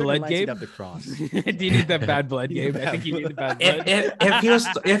the bad blood, Gabe? Do you need that bad blood, Gabe? I think you need the bad blood.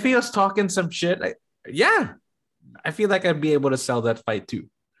 If he was talking some shit, I feel like I'd be able to sell that fight too.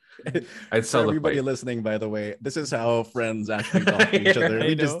 I'd sell everybody listening. By the way, this is how friends actually talk to each other.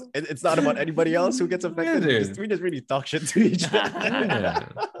 It's not about anybody else who gets affected. We just really talk shit to each other.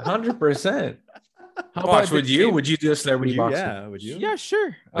 100%. How about would you? Would you do a celebrity boxing? Yeah, would you? Yeah,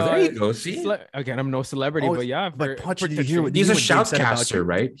 sure. There you go. See, again, I'm no celebrity, but yeah. He's a shoutcaster,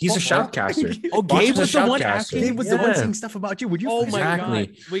 right? He's a shoutcaster. Oh, Gabe was the one asking. Gabe was the one saying stuff about you. Would you? Oh my god,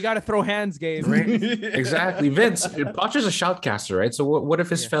 we got to throw hands, Gabe. Exactly, Vince. Poch is a shoutcaster, right? So what if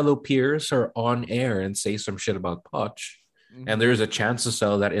his fellow peers are on air and say some shit about Poch, and there's a chance to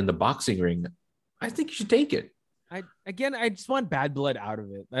sell that in the boxing ring? I think you should take it. I just want bad blood out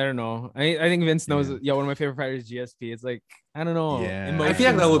of it. I don't know. I think Vince knows. Yeah, one of my favorite fighters is GSP. It's like, I don't know. Yeah. I feel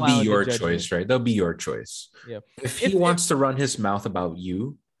like that would be your choice, right? That'll be your choice. Yeah. If he wants to run his mouth about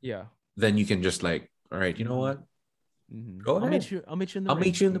you, yeah, then you can just like, all right, you know what? Go ahead. I'll meet you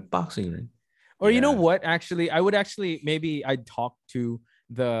in the boxing ring. Or you know what? Actually, I'd talk to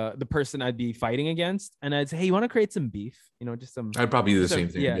the person I'd be fighting against, and I'd say, hey, you want to create some beef? You know, just some. I'd probably do the same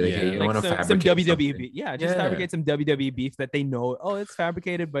thing. Yeah, like, hey, like some WWE beef. Yeah, just fabricate some WWE beef that they know. Oh, it's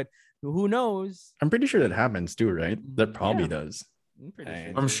fabricated, but who knows? I'm pretty sure that happens too, right? That probably does.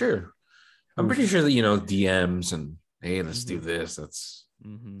 I'm sure. I'm pretty sure that DMs and hey, let's do this. Let's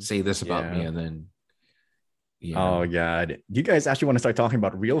say this about me, and then. Yeah. Oh god! Do you guys actually want to start talking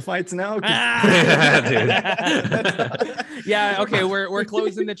about real fights now? Yeah. Okay. We're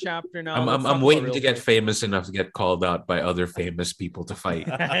closing the chapter now. I'm waiting to get famous enough to get called out by other famous people to fight.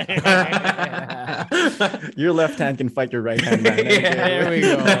 Your left hand can fight your right hand. Man. There we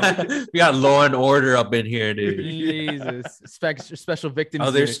go. We got Law and Order up in here, dude. Jesus. Special victims.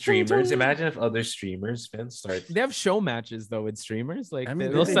 Other streamers. Imagine if other streamers start. They have show matches though with streamers. Like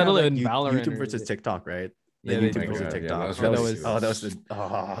they'll settle it in Valorant. YouTube versus TikTok, right? Yeah, YouTube versus TikTok.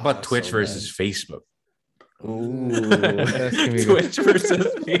 How about Twitch versus Facebook? Ooh, Twitch versus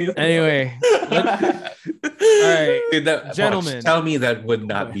Facebook. Anyway, all right, dude, gentlemen, tell me that would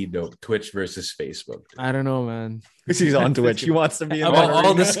not be dope. Twitch versus Facebook. I don't know, man. He's on Twitch. He wants to be.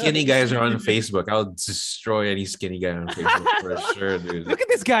 All the skinny guys are on Facebook. I'll destroy any skinny guy on Facebook for sure, dude. Look at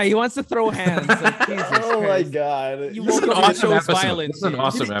this guy. He wants to throw hands. Like, oh my god! You won't awesome violence. This is an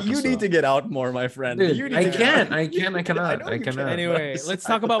awesome episode. You need to get out more, my friend. Dude, I cannot. Anyway, let's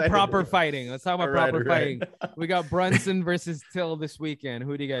talk about proper fighting. Let's talk about proper fighting. We got Brunson versus Till this weekend.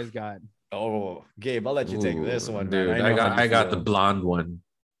 Who do you guys got? Oh, Gabe, I'll let you take this one, dude. Man. I got the blonde one.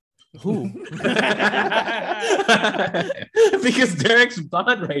 Who? Because Derek's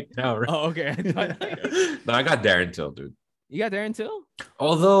blonde right now, right? Oh, okay. No, I got Darren Till, dude. You got Darren Till?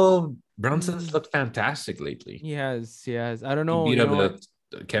 Although Brunson's looked fantastic lately. He has. I don't know. He beat up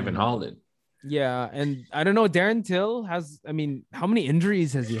Kevin Holland. Yeah, and I don't know. Darren Till has. I mean, how many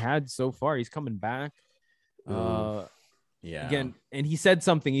injuries has he had so far? He's coming back. Yeah. Again, and he said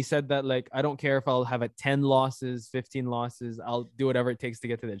something. He said that like, I don't care if I'll have 10 losses, 15 losses. I'll do whatever it takes to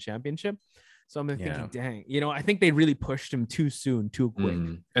get to the championship. So I'm thinking, dang, I think they really pushed him too soon, too quick.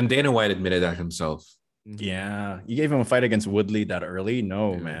 And Dana White admitted that himself. Yeah, you gave him a fight against Woodley that early.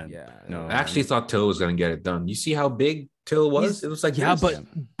 No, man. Yeah, no. I actually thought Till was gonna get it done. You see how big Till was? It was like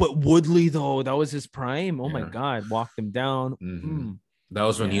but Woodley though, that was his prime. Oh my god, walked him down. That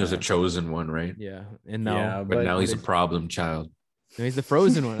was when he was a chosen one, right? Yeah, and now, but now he's a problem child. No, he's the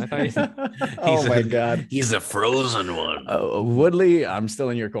frozen one. I thought he's oh my god, he's a frozen one. Woodley, I'm still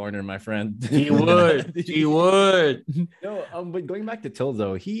in your corner, my friend. He would. No, but going back to Till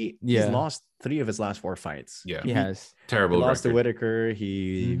though, he's lost 3 of his last 4 fights. Yeah, he has terrible. He lost to Whitaker.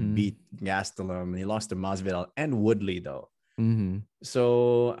 He beat Gastelum. He lost to Masvidal and Woodley though.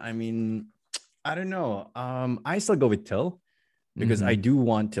 So I mean, I don't know. I still go with Till. Because I do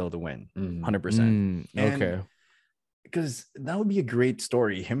want Till to win 100%. Okay. Because that would be a great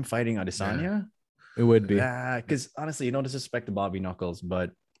story. Him fighting Adesanya. Yeah, it would be. Because honestly, no disrespect to Bobby Knuckles,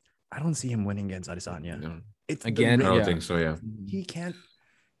 but I don't see him winning against Adesanya. No. It's I don't think so. Yeah. He can't.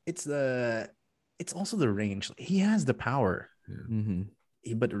 It's the it's also the range. He has the power. Mm-hmm.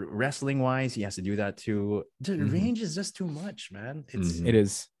 But wrestling wise, he has to do that too. The range is just too much, man. It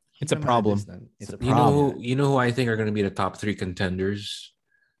is. It's a problem. It's a problem. You know who I think are going to be the top 3 contenders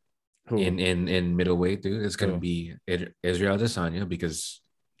in middleweight, dude? It's going to be Israel Adesanya because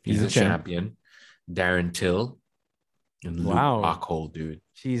he's a champion. Darren Till and Luke Rockhold, dude.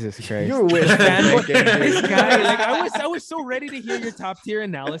 Jesus Christ! Your wish, man. This guy, like I was so ready to hear your top tier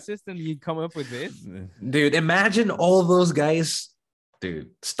analysis, and you come up with this, dude. Imagine all those guys. Dude,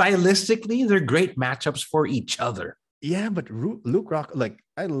 stylistically, they're great matchups for each other. Yeah, but Luke Rock, like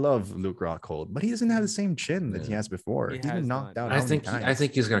I love Luke Rockhold, but he doesn't have the same chin that he has before. He's been knocked out. I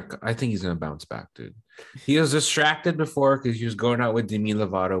think he's gonna bounce back, dude. He was distracted before because he was going out with Demi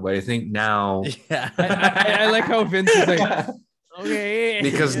Lovato, but I think now, I like how Vince is like, okay,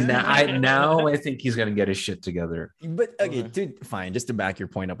 because now I think he's gonna get his shit together. But okay, dude, fine. Just to back your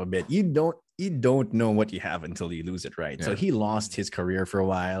point up a bit, you don't know what you have until you lose it, right? Yeah. So he lost his career for a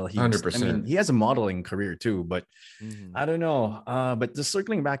while. 100%. I mean, he has a modeling career too, but I don't know. But just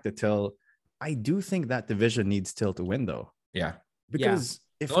circling back to Till, I do think that division needs Till to win, though. Yeah, because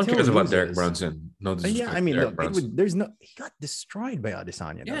if no one cares about Derek Brunson. No, yeah, I mean, look, he got destroyed by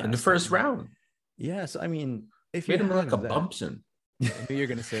Adesanya. Yeah, in the first round. Yeah, so I mean, if you made him like a Bumpson. I knew you're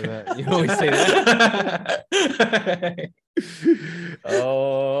gonna say that. You always say that.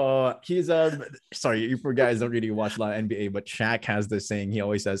 Oh, he's sorry, you poor guys don't really watch a lot of NBA, but Shaq has this saying. He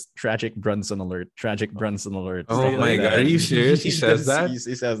always says tragic Brunson alert, tragic Brunson alert. Oh my god, are you serious? He says that. He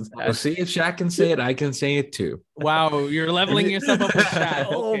says that. Well, see, if Shaq can say it, I can say it too. Wow, you're leveling yourself up with Shaq.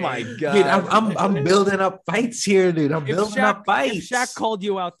 Oh my god, dude, I'm building up fights here, dude. I'm building up fights. If Shaq called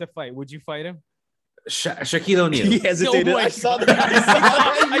you out to fight, would you fight him? Shaquille O'Neal. He hesitated. I saw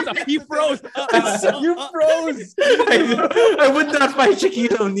that. He froze. You froze. I would not fight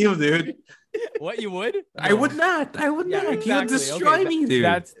Shaquille O'Neal, dude. What, you would? No. I would not. Exactly. He would destroy me, dude.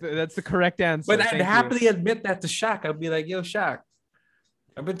 That's the correct answer. But I'd happily admit that to Shaq. I'd be like, yo, Shaq,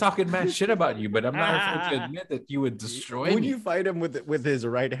 I've been talking mad shit about you, but I'm not afraid to admit that you would destroy me. Would you fight him with his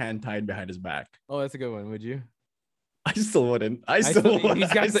right hand tied behind his back? Oh, that's a good one. Would you? I still wouldn't.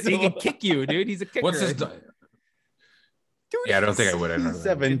 He can kick you, dude. He's a kicker. What's his? Dude, yeah, I don't think I would.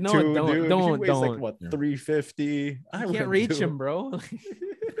 7'2", dude. Don't. Like what? 350. I can't reach him, bro.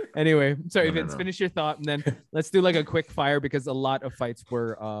 Anyway, sorry, Vince. Finish your thought, and then let's do like a quick fire because a lot of fights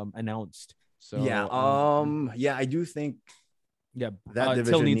were announced. So yeah, I do think that division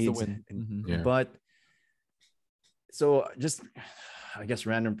Till needs needs to win. Yeah. But so just, I guess,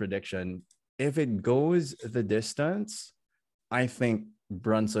 random prediction. If it goes the distance, I think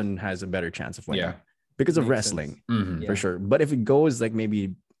Brunson has a better chance of winning because of wrestling, for sure. But if it goes like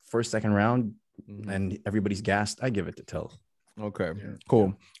maybe first, second round and everybody's gassed, I give it to Till. Okay,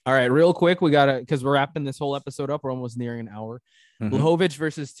 cool. All right, real quick, we gotta, because we're wrapping this whole episode up. We're almost nearing an hour. Blachowicz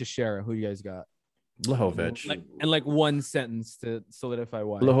versus Teixeira. Who you guys got? Blachowicz. Like one sentence to solidify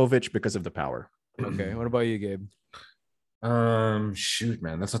why. Blachowicz because of the power. Okay, what about you, Gabe? Shoot,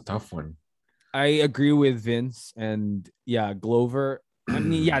 man, that's a tough one. I agree with Vince and Glover. I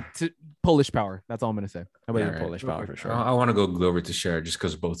mean, Polish power. That's all I'm gonna say. How about Polish power for sure? I want to go Glover to share just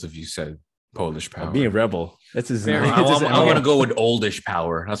because both of you said Polish power. Being a rebel. That's his. I want to go with oldish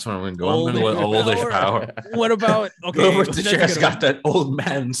power. That's what I'm going to go. I'm going to go with oldish power. What about Glover Teixeira's got that old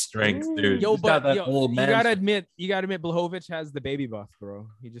man strength, dude. You gotta admit, Blachowicz has the baby buff, bro.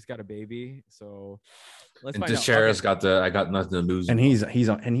 He just got a baby, so. Let's and Teixeira's got I got nothing to lose. And he's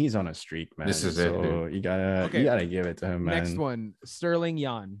on a streak, man. This is it. Dude. You gotta give it to him, man. Next one, Sterling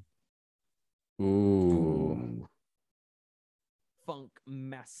Yan. Ooh. Funk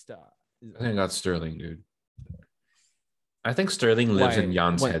Master. I think I got Sterling, dude. I think Sterling lives in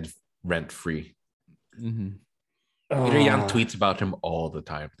Jan's head rent free. Yan tweets about him all the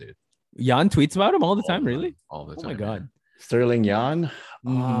time, dude. Jan tweets about him all the time, really? All the time. Oh my god. Sterling Yan.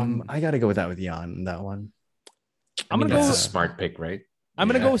 I gotta go with that on that one. That's a smart pick, right? I'm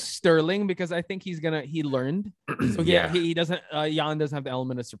gonna go Sterling because I think he learned. So he doesn't. Jan doesn't have the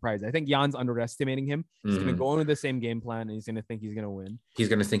element of surprise. I think Jan's underestimating him. He's gonna go into the same game plan and he's gonna think he's gonna win. He's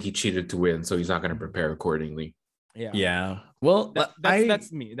gonna think he cheated to win, so he's not gonna prepare accordingly. Yeah. Well,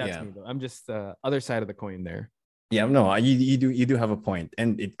 that's me. That's me though. I'm just other side of the coin there. Yeah. No, you do have a point,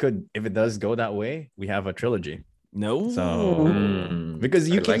 and it could, if it does go that way, we have a trilogy. No, so because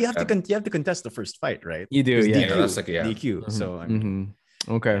you have to contest the first fight, right? You do, DQ, that's like DQ. So I mean,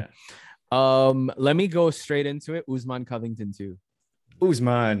 okay. Let me go straight into it. Usman Covington too.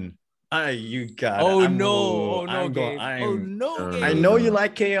 Usman, you got. Oh no, Gabe. I know you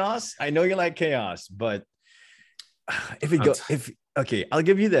like chaos. But I'll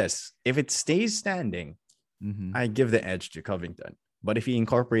give you this. If it stays standing, Mhm. I give the edge to Covington. But if he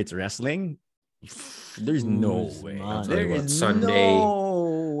incorporates wrestling, there's no way. Usman. There What, is Sunday?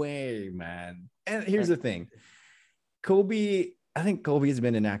 no way, man. And here's the thing. I think Kobe has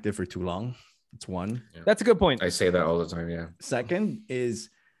been inactive for too long. It's one. That's a good point. I say that all the time. Yeah. Second is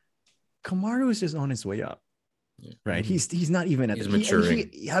Kamaru is just on his way up. Yeah. Right. He's not even at He's the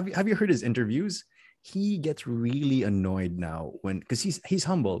maturing. Have you heard his interviews? He gets really annoyed now because he's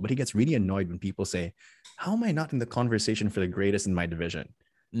humble, but he gets really annoyed when people say, "How am I not in the conversation for the greatest in my division?"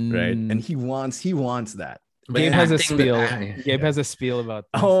 Right. And he wants that. Gabe has a acting spiel. the- Gabe has a spiel about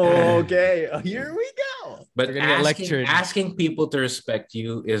this. Oh, okay. Here we go. But You're gonna get lectured. asking people to respect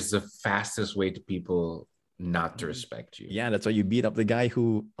you is the fastest way to people not to respect you. Yeah, that's why you beat up the guy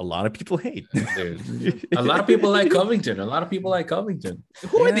who a lot of people hate. Dude. A lot of people like Covington.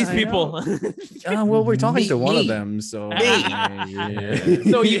 Who are Yeah, these I people? Well, we're talking to one of Me. them, so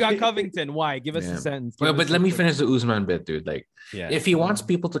So you got Covington. Why? Give us Yeah. a sentence. Well, Give but us let a me quick- finish the Usman bit, dude. Like, yeah. if he wants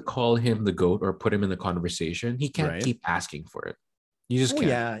people to call him the GOAT or put him in the conversation, he can't Right. keep asking for it. You just Oh,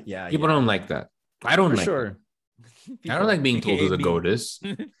 can't. yeah. People don't like that. I don't for like sure. I don't like being told who the AKA GOAT is.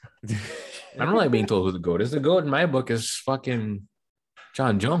 I don't like being told who the GOAT is. The GOAT in my book is fucking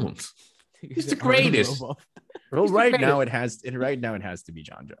John Jones. He's the greatest. Well, He's the right now greatest. it has to be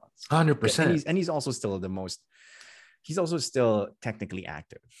John Jones. 100%. And he's also still he's also still technically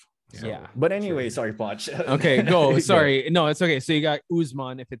active. So- Yeah. But anyway, sorry, Poch. Okay, go. Sorry. No, it's okay. So you got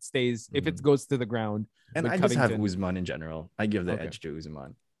Usman if it stays, if it goes to the ground. And with I just have Covington. Usman in general. I give the Okay. edge to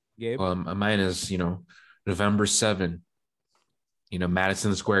Usman. Gabe. Well, mine is, November 7,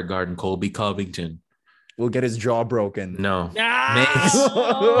 Madison Square Garden, Colby Covington. We'll get his jaw broken. No.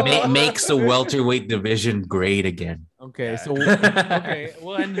 Ah! Makes the welterweight division great again. Okay, so okay,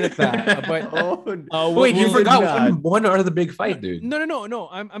 we'll end with that. But Wait, you we'll- forgot one other big fight, dude. No.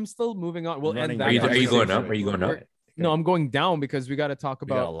 I'm still moving on. We'll end Running that. Are you back. going conversation. up? Are you going up? No, I'm going down because we got to talk We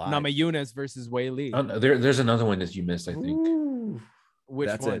got a about lot. Namajunas versus Wei Li. Oh, no, there's another one that you missed, I think. Ooh. Which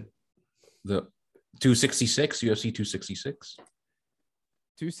That's one? it. The 266, UFC 266.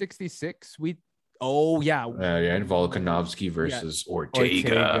 266. Oh yeah. Yeah, and Volkanovski versus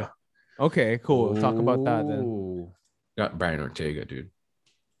Ortega. Okay, cool. We'll talk about that then. Ooh. Got Brian Ortega, dude.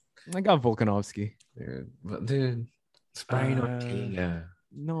 I got Volkanovski. Dude, it's Brian Ortega.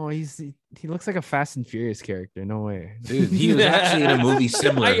 No, he looks like a Fast and Furious character. No way. Dude, he was actually in a movie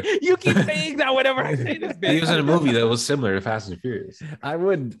similar. You keep saying that whenever I say this. He was in a movie that was similar to Fast and Furious. I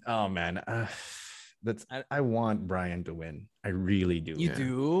would. Oh man, I want Brian to win. I really do. You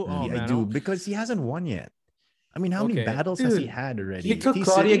do? Oh, Yeah, man. I do because he hasn't won yet. I mean, how many Okay. battles has he Dude, had already? He took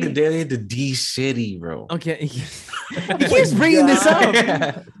D-City? Claudia Gadelha to D City, bro. Okay. He keeps bringing this up.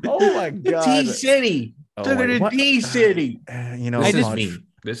 Yeah. Oh my god. D City. Oh Took her my- to what- D City. This This is is me.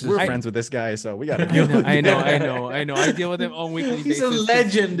 This is We're me. friends with this guy, so we gotta. I know. I deal with him on weekly basis. He's a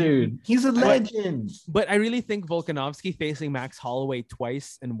legend, dude. He's a legend. But I really think Volkanovski facing Max Holloway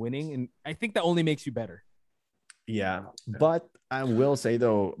twice and winning, and I think that only makes you better. Yeah, but I will say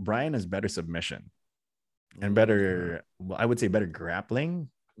though, Brian has better submission and better. Well, I would say better grappling.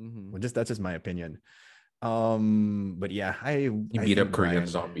 Mhm. Well, that's just my opinion. But yeah, He I beat think up Korean Brian-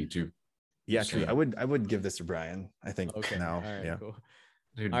 Zombie too. Yeah, Just true. saying. I would give this to Brian. I think Okay. now. All right. Yeah. Cool.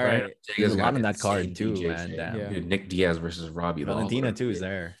 Dude, All Brian right. Ortega's There's a got lot on that card insane too, BJJ. man. Damn. Yeah. Dude, Nick Diaz versus Robbie Valentina Lawler. too is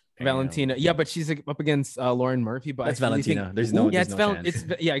there. Valentina, yeah, but she's up against Lauren Murphy. But That's I really Valentina. think- There's no. yeah, there's it's no chance.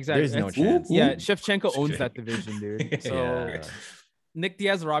 yeah, exactly. There's no It's- chance. Yeah, Shevchenko owns that division, dude. So Yeah. Nick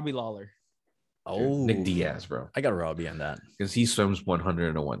Diaz, Robbie Lawler. Oh, Nick Diaz, bro. I got Robbie on that. Because he swims 100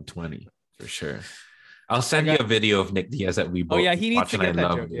 and a 120 for sure. I'll send you a video of Nick Diaz that we both Oh yeah, he needs watch to and I get that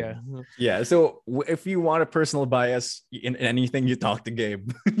love, joke. dude. Yeah, Yeah. So if you want a personal bias in anything, you talk to Gabe.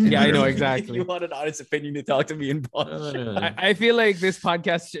 Yeah, I know, If exactly. you want an honest opinion, you talk to me in Poch. I feel like this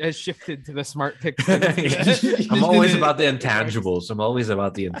podcast has shifted to the smart picks. I'm always about the intangibles. I'm always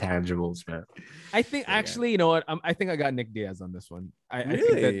about the intangibles, man. I think Yeah. actually, you know what? I think I got Nick Diaz on this one. I think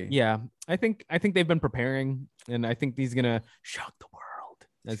Really? that, yeah, I think they've been preparing, and I think he's gonna shock the world,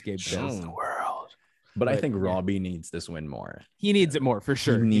 as Gabe Shock says. the world. But I But, think yeah. Robbie needs this win more. He needs it more for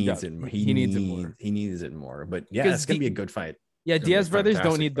sure. He needs does. it more. He needs it more. He needs it more. But yeah, Because it's gonna the- be a good fight. Yeah, It's gonna be Diaz a brothers don't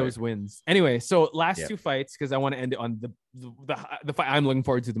fantastic need fight. those wins. Anyway, so last Yep. two fights because I want to end it on the fight I'm looking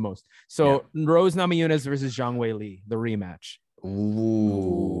forward to the most. So Rose Namajunas versus Zhang Wei Li, the rematch.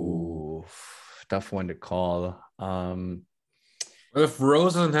 Ooh, tough one to call. If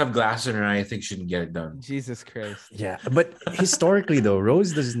Rose doesn't have glass in her eye, I think she can get it done. Jesus Christ. Yeah, but historically though,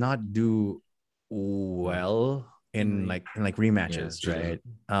 Rose does not do well in like rematches, Yeah, she right?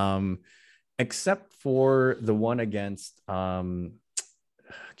 And except for the one against I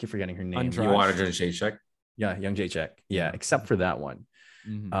keep forgetting her name. Andrade. You wanted Jacek? Yeah, Young Jacek. Yeah, except for that one.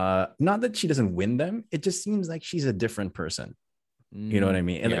 Mhm. Not that she doesn't win them, it just seems like she's a different person. You know what I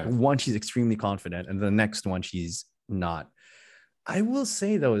mean? And Yeah. like one, she's extremely confident, and the next one, she's not. I will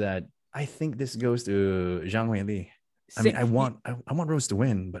say though that I think this goes to Zhang Weili. I mean, I want Rose to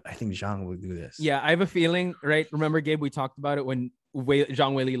win, but I think Zhang will do this. Yeah, I have a feeling, right? Remember, Gabe, we talked about it when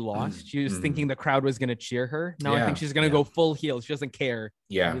Zhang Weili lost. She was thinking the crowd was going to cheer her. Now I think she's going to go full heel. She doesn't care.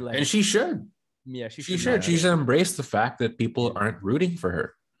 Yeah, Like, and she should. Yeah, She should. She should embrace the fact that people aren't rooting for her.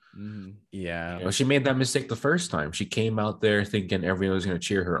 Yeah. You know, she made that mistake the first time. She came out there thinking everyone was going to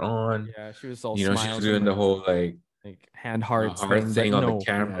cheer her on. Yeah, she was all You know, she was doing the whole like hand hearts heart thing on no. the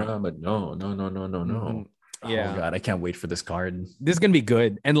camera, but no. Yeah. Oh God, I can't wait for this card. This is gonna be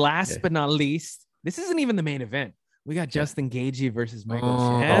good. And last but not least, this isn't even the main event. We got Justin Gaethje versus Michael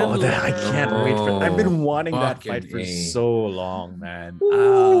Chandler. I can't wait for. I've been wanting that Fucking fight for A. so long, man.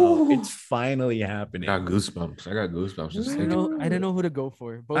 Oh, it's finally happening. I got goosebumps. Just I thinking. don't know who to go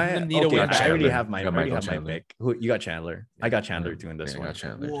for. Both of them need okay, a win. I already Chandler. have my You got Michael Chandler. pick. Who you got? Chandler. I got Chandler too in this Yeah, I one. got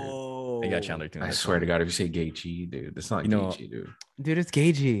Chandler too. Whoa. I got Chandler too. In I this swear one. to God, if you say Gaethje, dude, it's not Gaethje, dude. Dude, it's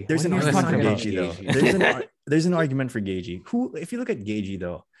Gaethje. There's an What are you argument for talking about? Gaethje though. There's an argument for Gaethje. Who, if you look at Gaethje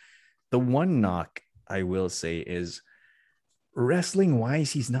though, the one knock I will say is wrestling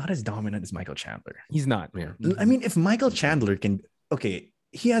wise, he's not as dominant as Michael Chandler. He's not. Yeah. I mean, if Michael Chandler can,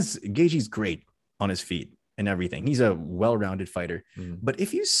 Gaethje's great on his feet and everything. He's a well-rounded fighter. But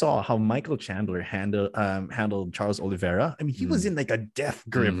if you saw how Michael Chandler handled Charles Oliveira, I mean, he was in like a death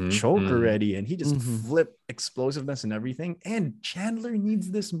grip choke already, and he just flipped explosiveness and everything. And Chandler needs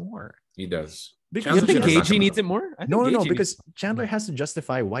this more. He does. You think Gaethje needs it more? I think No, Gaethje because Chandler has to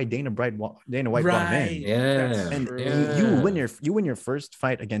justify why Dana White brought him in. Yeah. And you win your first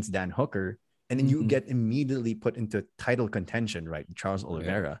fight against Dan Hooker, and then you get immediately put into title contention, right? Charles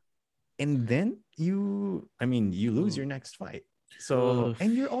Oliveira. And then you lose your next fight. So,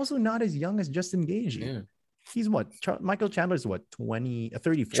 and you're also not as young as Justin Gaethje. Yeah. He's what? Michael Chandler's what? 34.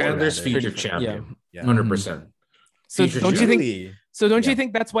 Chandler's rather. featured champion. Yeah. 100%. So Featured don't you think? Really? So don't you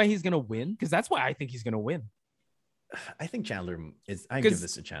think that's why he's gonna win? Because that's why I think he's gonna win. I think Chandler is. I give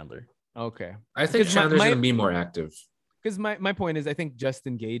this to Chandler. Okay. I think Because my- Chandler's my- going to be more active. Because my point is, I think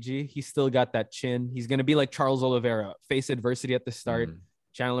Justin Gaethje, he's still got that chin. He's gonna be like Charles Oliveira, face adversity at the start.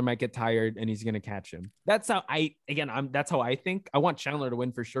 Chandler might get tired, and he's gonna catch him. That's how that's how I think. I want Chandler to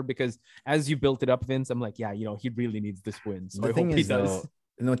win for sure because as you built it up, Vince, I'm like, yeah, he really needs this win. So I hope he does.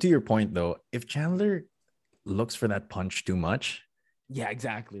 No, to your point though, if Chandler looks for that punch too much, Yeah,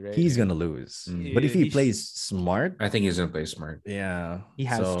 exactly. Right. he's gonna lose. But if he plays smart, I think he's going to play smart. yeah, he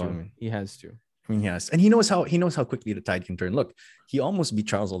has to. He has to. Yes, and he knows how quickly the tide can turn. Look, he almost beat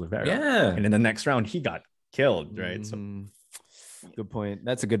Charles Oliveira. Yeah. And in the next round, he got killed. Right. So Good point.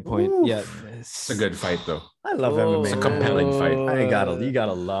 That's a good point. Oof. Yeah. It's a good fight, though. I love Oh. MMA. It's a compelling fight. You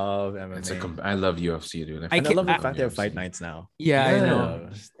gotta love MMA. I love UFC, dude. And I love the fact they have UFC. fight nights now. Yeah, I Yeah. know.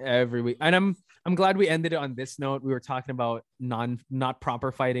 Just every week. And I'm glad we ended it on this note. We were talking about not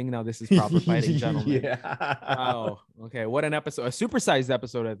proper fighting. Now this is proper fighting, gentlemen. Yeah. Wow. Okay. What an episode. A supersized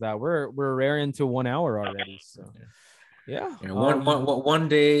episode at that. We're raring to 1 hour already. So yeah. One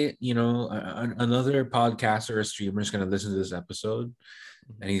day, another podcaster or streamer is going to listen to this episode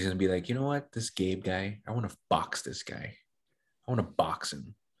and he's going to be like, you know what? This Gabe guy, I want to box this guy. I want to box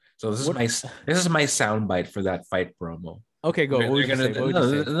him. So this is my soundbite for that fight promo. Okay, go. What would you say?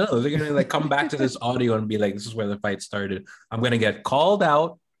 They're gonna like come back to this audio and be like, this is where the fight started. I'm gonna get called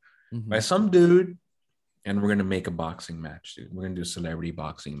out by some dude, and we're gonna make a boxing match, dude. We're gonna do a celebrity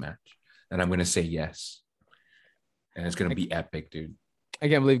boxing match, and I'm gonna say yes, and it's gonna be epic, dude. I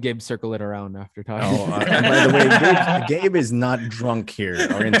can't believe Gabe circled it around after talking. And by the way, Gabe is not drunk here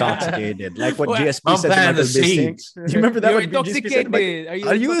or intoxicated. Like what GSP said to Michael Bisping. Do you remember that? You're what GSP said to intoxicated.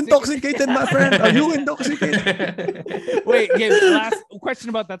 Are you intoxicated, my friend? Are you intoxicated? Wait, Gabe, last question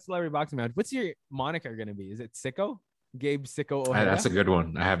about that celebrity boxing match. What's your moniker going to be? Is it Sicko? Gabe Sicko O'Hara? That's a good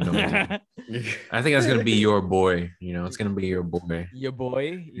one. I have no idea. I think that's gonna be your boy. It's gonna be your boy. Your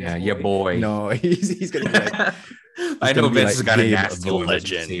boy? Yeah, your boy. No, he's gonna be like. I know Vince has got a Gabe nasty the one that's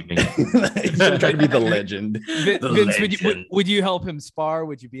legend. receiving. He's gonna try to be the legend. Vince, would you help him spar?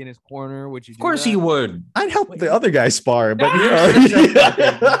 Would you be in his corner? Would you? Of course he would. I'd help the other guy spar, but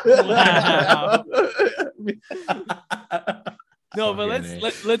No, but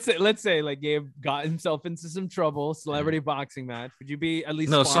let's say like Gabe got himself into some trouble, celebrity boxing match. Would you be at least?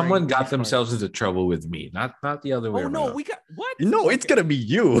 No, sparring? someone got themselves into trouble with me, not the other way Oh around. no, we got what? No, it's gonna be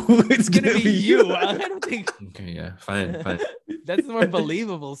you. It's gonna be you. I don't think. Okay, yeah, fine. That's a more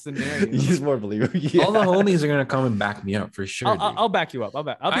believable scenario. He's more believable. Yeah. All the homies are gonna come and back me up for sure. I'll back you up.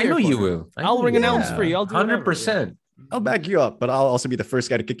 I know you will. I'll ring announce for you. I'll do 100%. I'll back you up, but I'll also be the first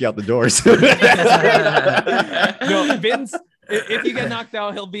guy to kick you out the doors. No, Vince. If you get knocked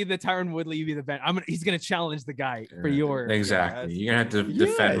out, he'll be the Tyron Woodley. You be the Ben. He's gonna challenge the guy for your. Exactly. You're gonna have to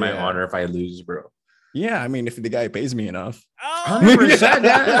defend my honor if I lose, bro. Yeah, I mean, if the guy pays me enough. 100%.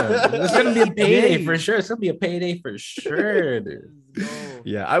 Yeah. It's gonna be a payday for sure. It's gonna be a payday for sure, dude.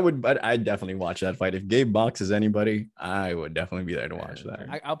 Yeah, I would, but I'd definitely watch that fight. If Gabe boxes anybody, I would definitely be there to watch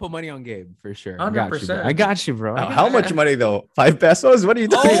that. I'll put money on Gabe for sure. 100%. I got you, bro. How much money though? 5 pesos? What are you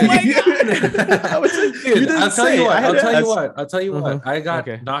talking Oh my God. Dude, I'll tell you what. I got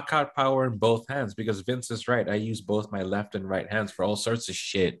Okay. knockout power in both hands because Vince is right. I use both my left and right hands for all sorts of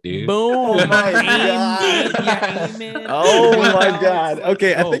shit, dude. Boom. Oh my God. Oh my God.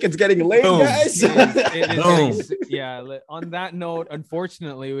 Okay, I think it's getting late, Boom. guys. It is Boom. yeah. On that note,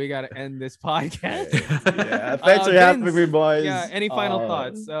 unfortunately, we got to end this podcast. Yeah, thanks for having Vince, me, boys. Yeah. Any final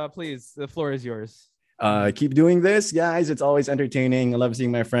thoughts? Please, the floor is yours. Keep doing this, guys. It's always entertaining. I love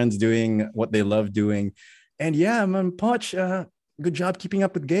seeing my friends doing what they love doing. And yeah, man, Poch, good job keeping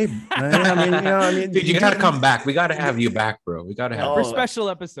up with Gabe. Dude, you gotta come back. We gotta have you back, bro. We gotta have For you. special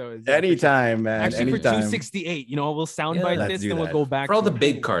episodes. Anytime, man. Actually, anytime. for 268, we'll soundbite let's this, do then we'll that. go back For all to the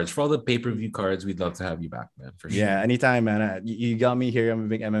big cards, for all the pay-per-view cards, we'd love to have you back, man. For sure. Yeah, anytime, man. You got me here. I'm a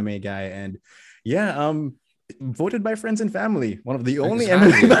big MMA guy, and yeah, voted by friends and family. One of the only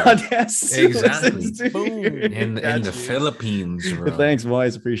Exactly. MMA podcasts. Exactly. Boom. In the Philippines, bro. Thanks,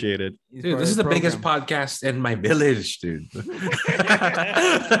 boys. Appreciate it. Dude, this is the biggest podcast in my village, dude.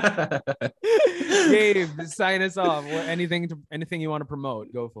 Gabe, sign us off. Anything you want to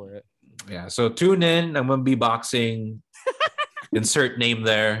promote, go for it. Yeah, so tune in. I'm gonna be boxing. Insert name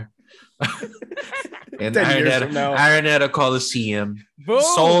there. In 10 years from now. Araneta Coliseum. Boom.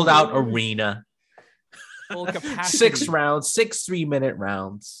 Sold out arena. Full capacity. 6 rounds, 6 3-minute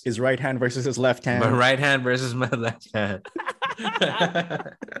rounds. His right hand versus his left hand. My right hand versus my left hand.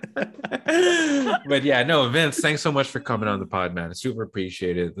 But yeah, no, Vince, thanks so much for coming on the pod, man. Super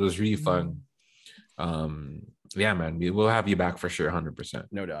appreciate it. It was really fun. Yeah, man, we'll have you back for sure. 100%.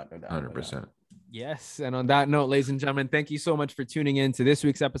 No doubt. 100%. Yes. And on that note, ladies and gentlemen, thank you so much for tuning in to this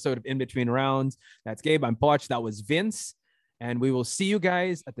week's episode of In Between Rounds. That's Gabe. I'm Poch. That was Vince. And we will see you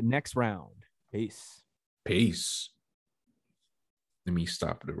guys at the next round. Peace. Let me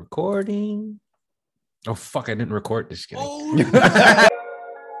stop the recording. Oh, fuck. I didn't record this. Kidding.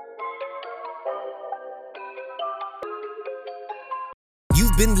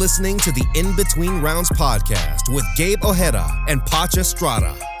 You've been listening to the In Between Rounds podcast with Gabe Ojeda and Poch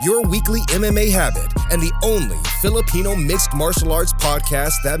Estrada, your weekly MMA habit and the only Filipino mixed martial arts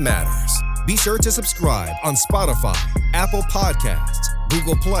podcast that matters. Be sure to subscribe on Spotify, Apple Podcasts,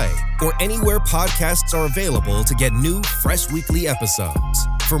 Google Play, or anywhere podcasts are available to get new, fresh weekly episodes.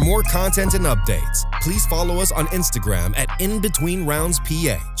 For more content and updates, please follow us on Instagram at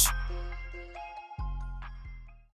InBetweenRoundsPH.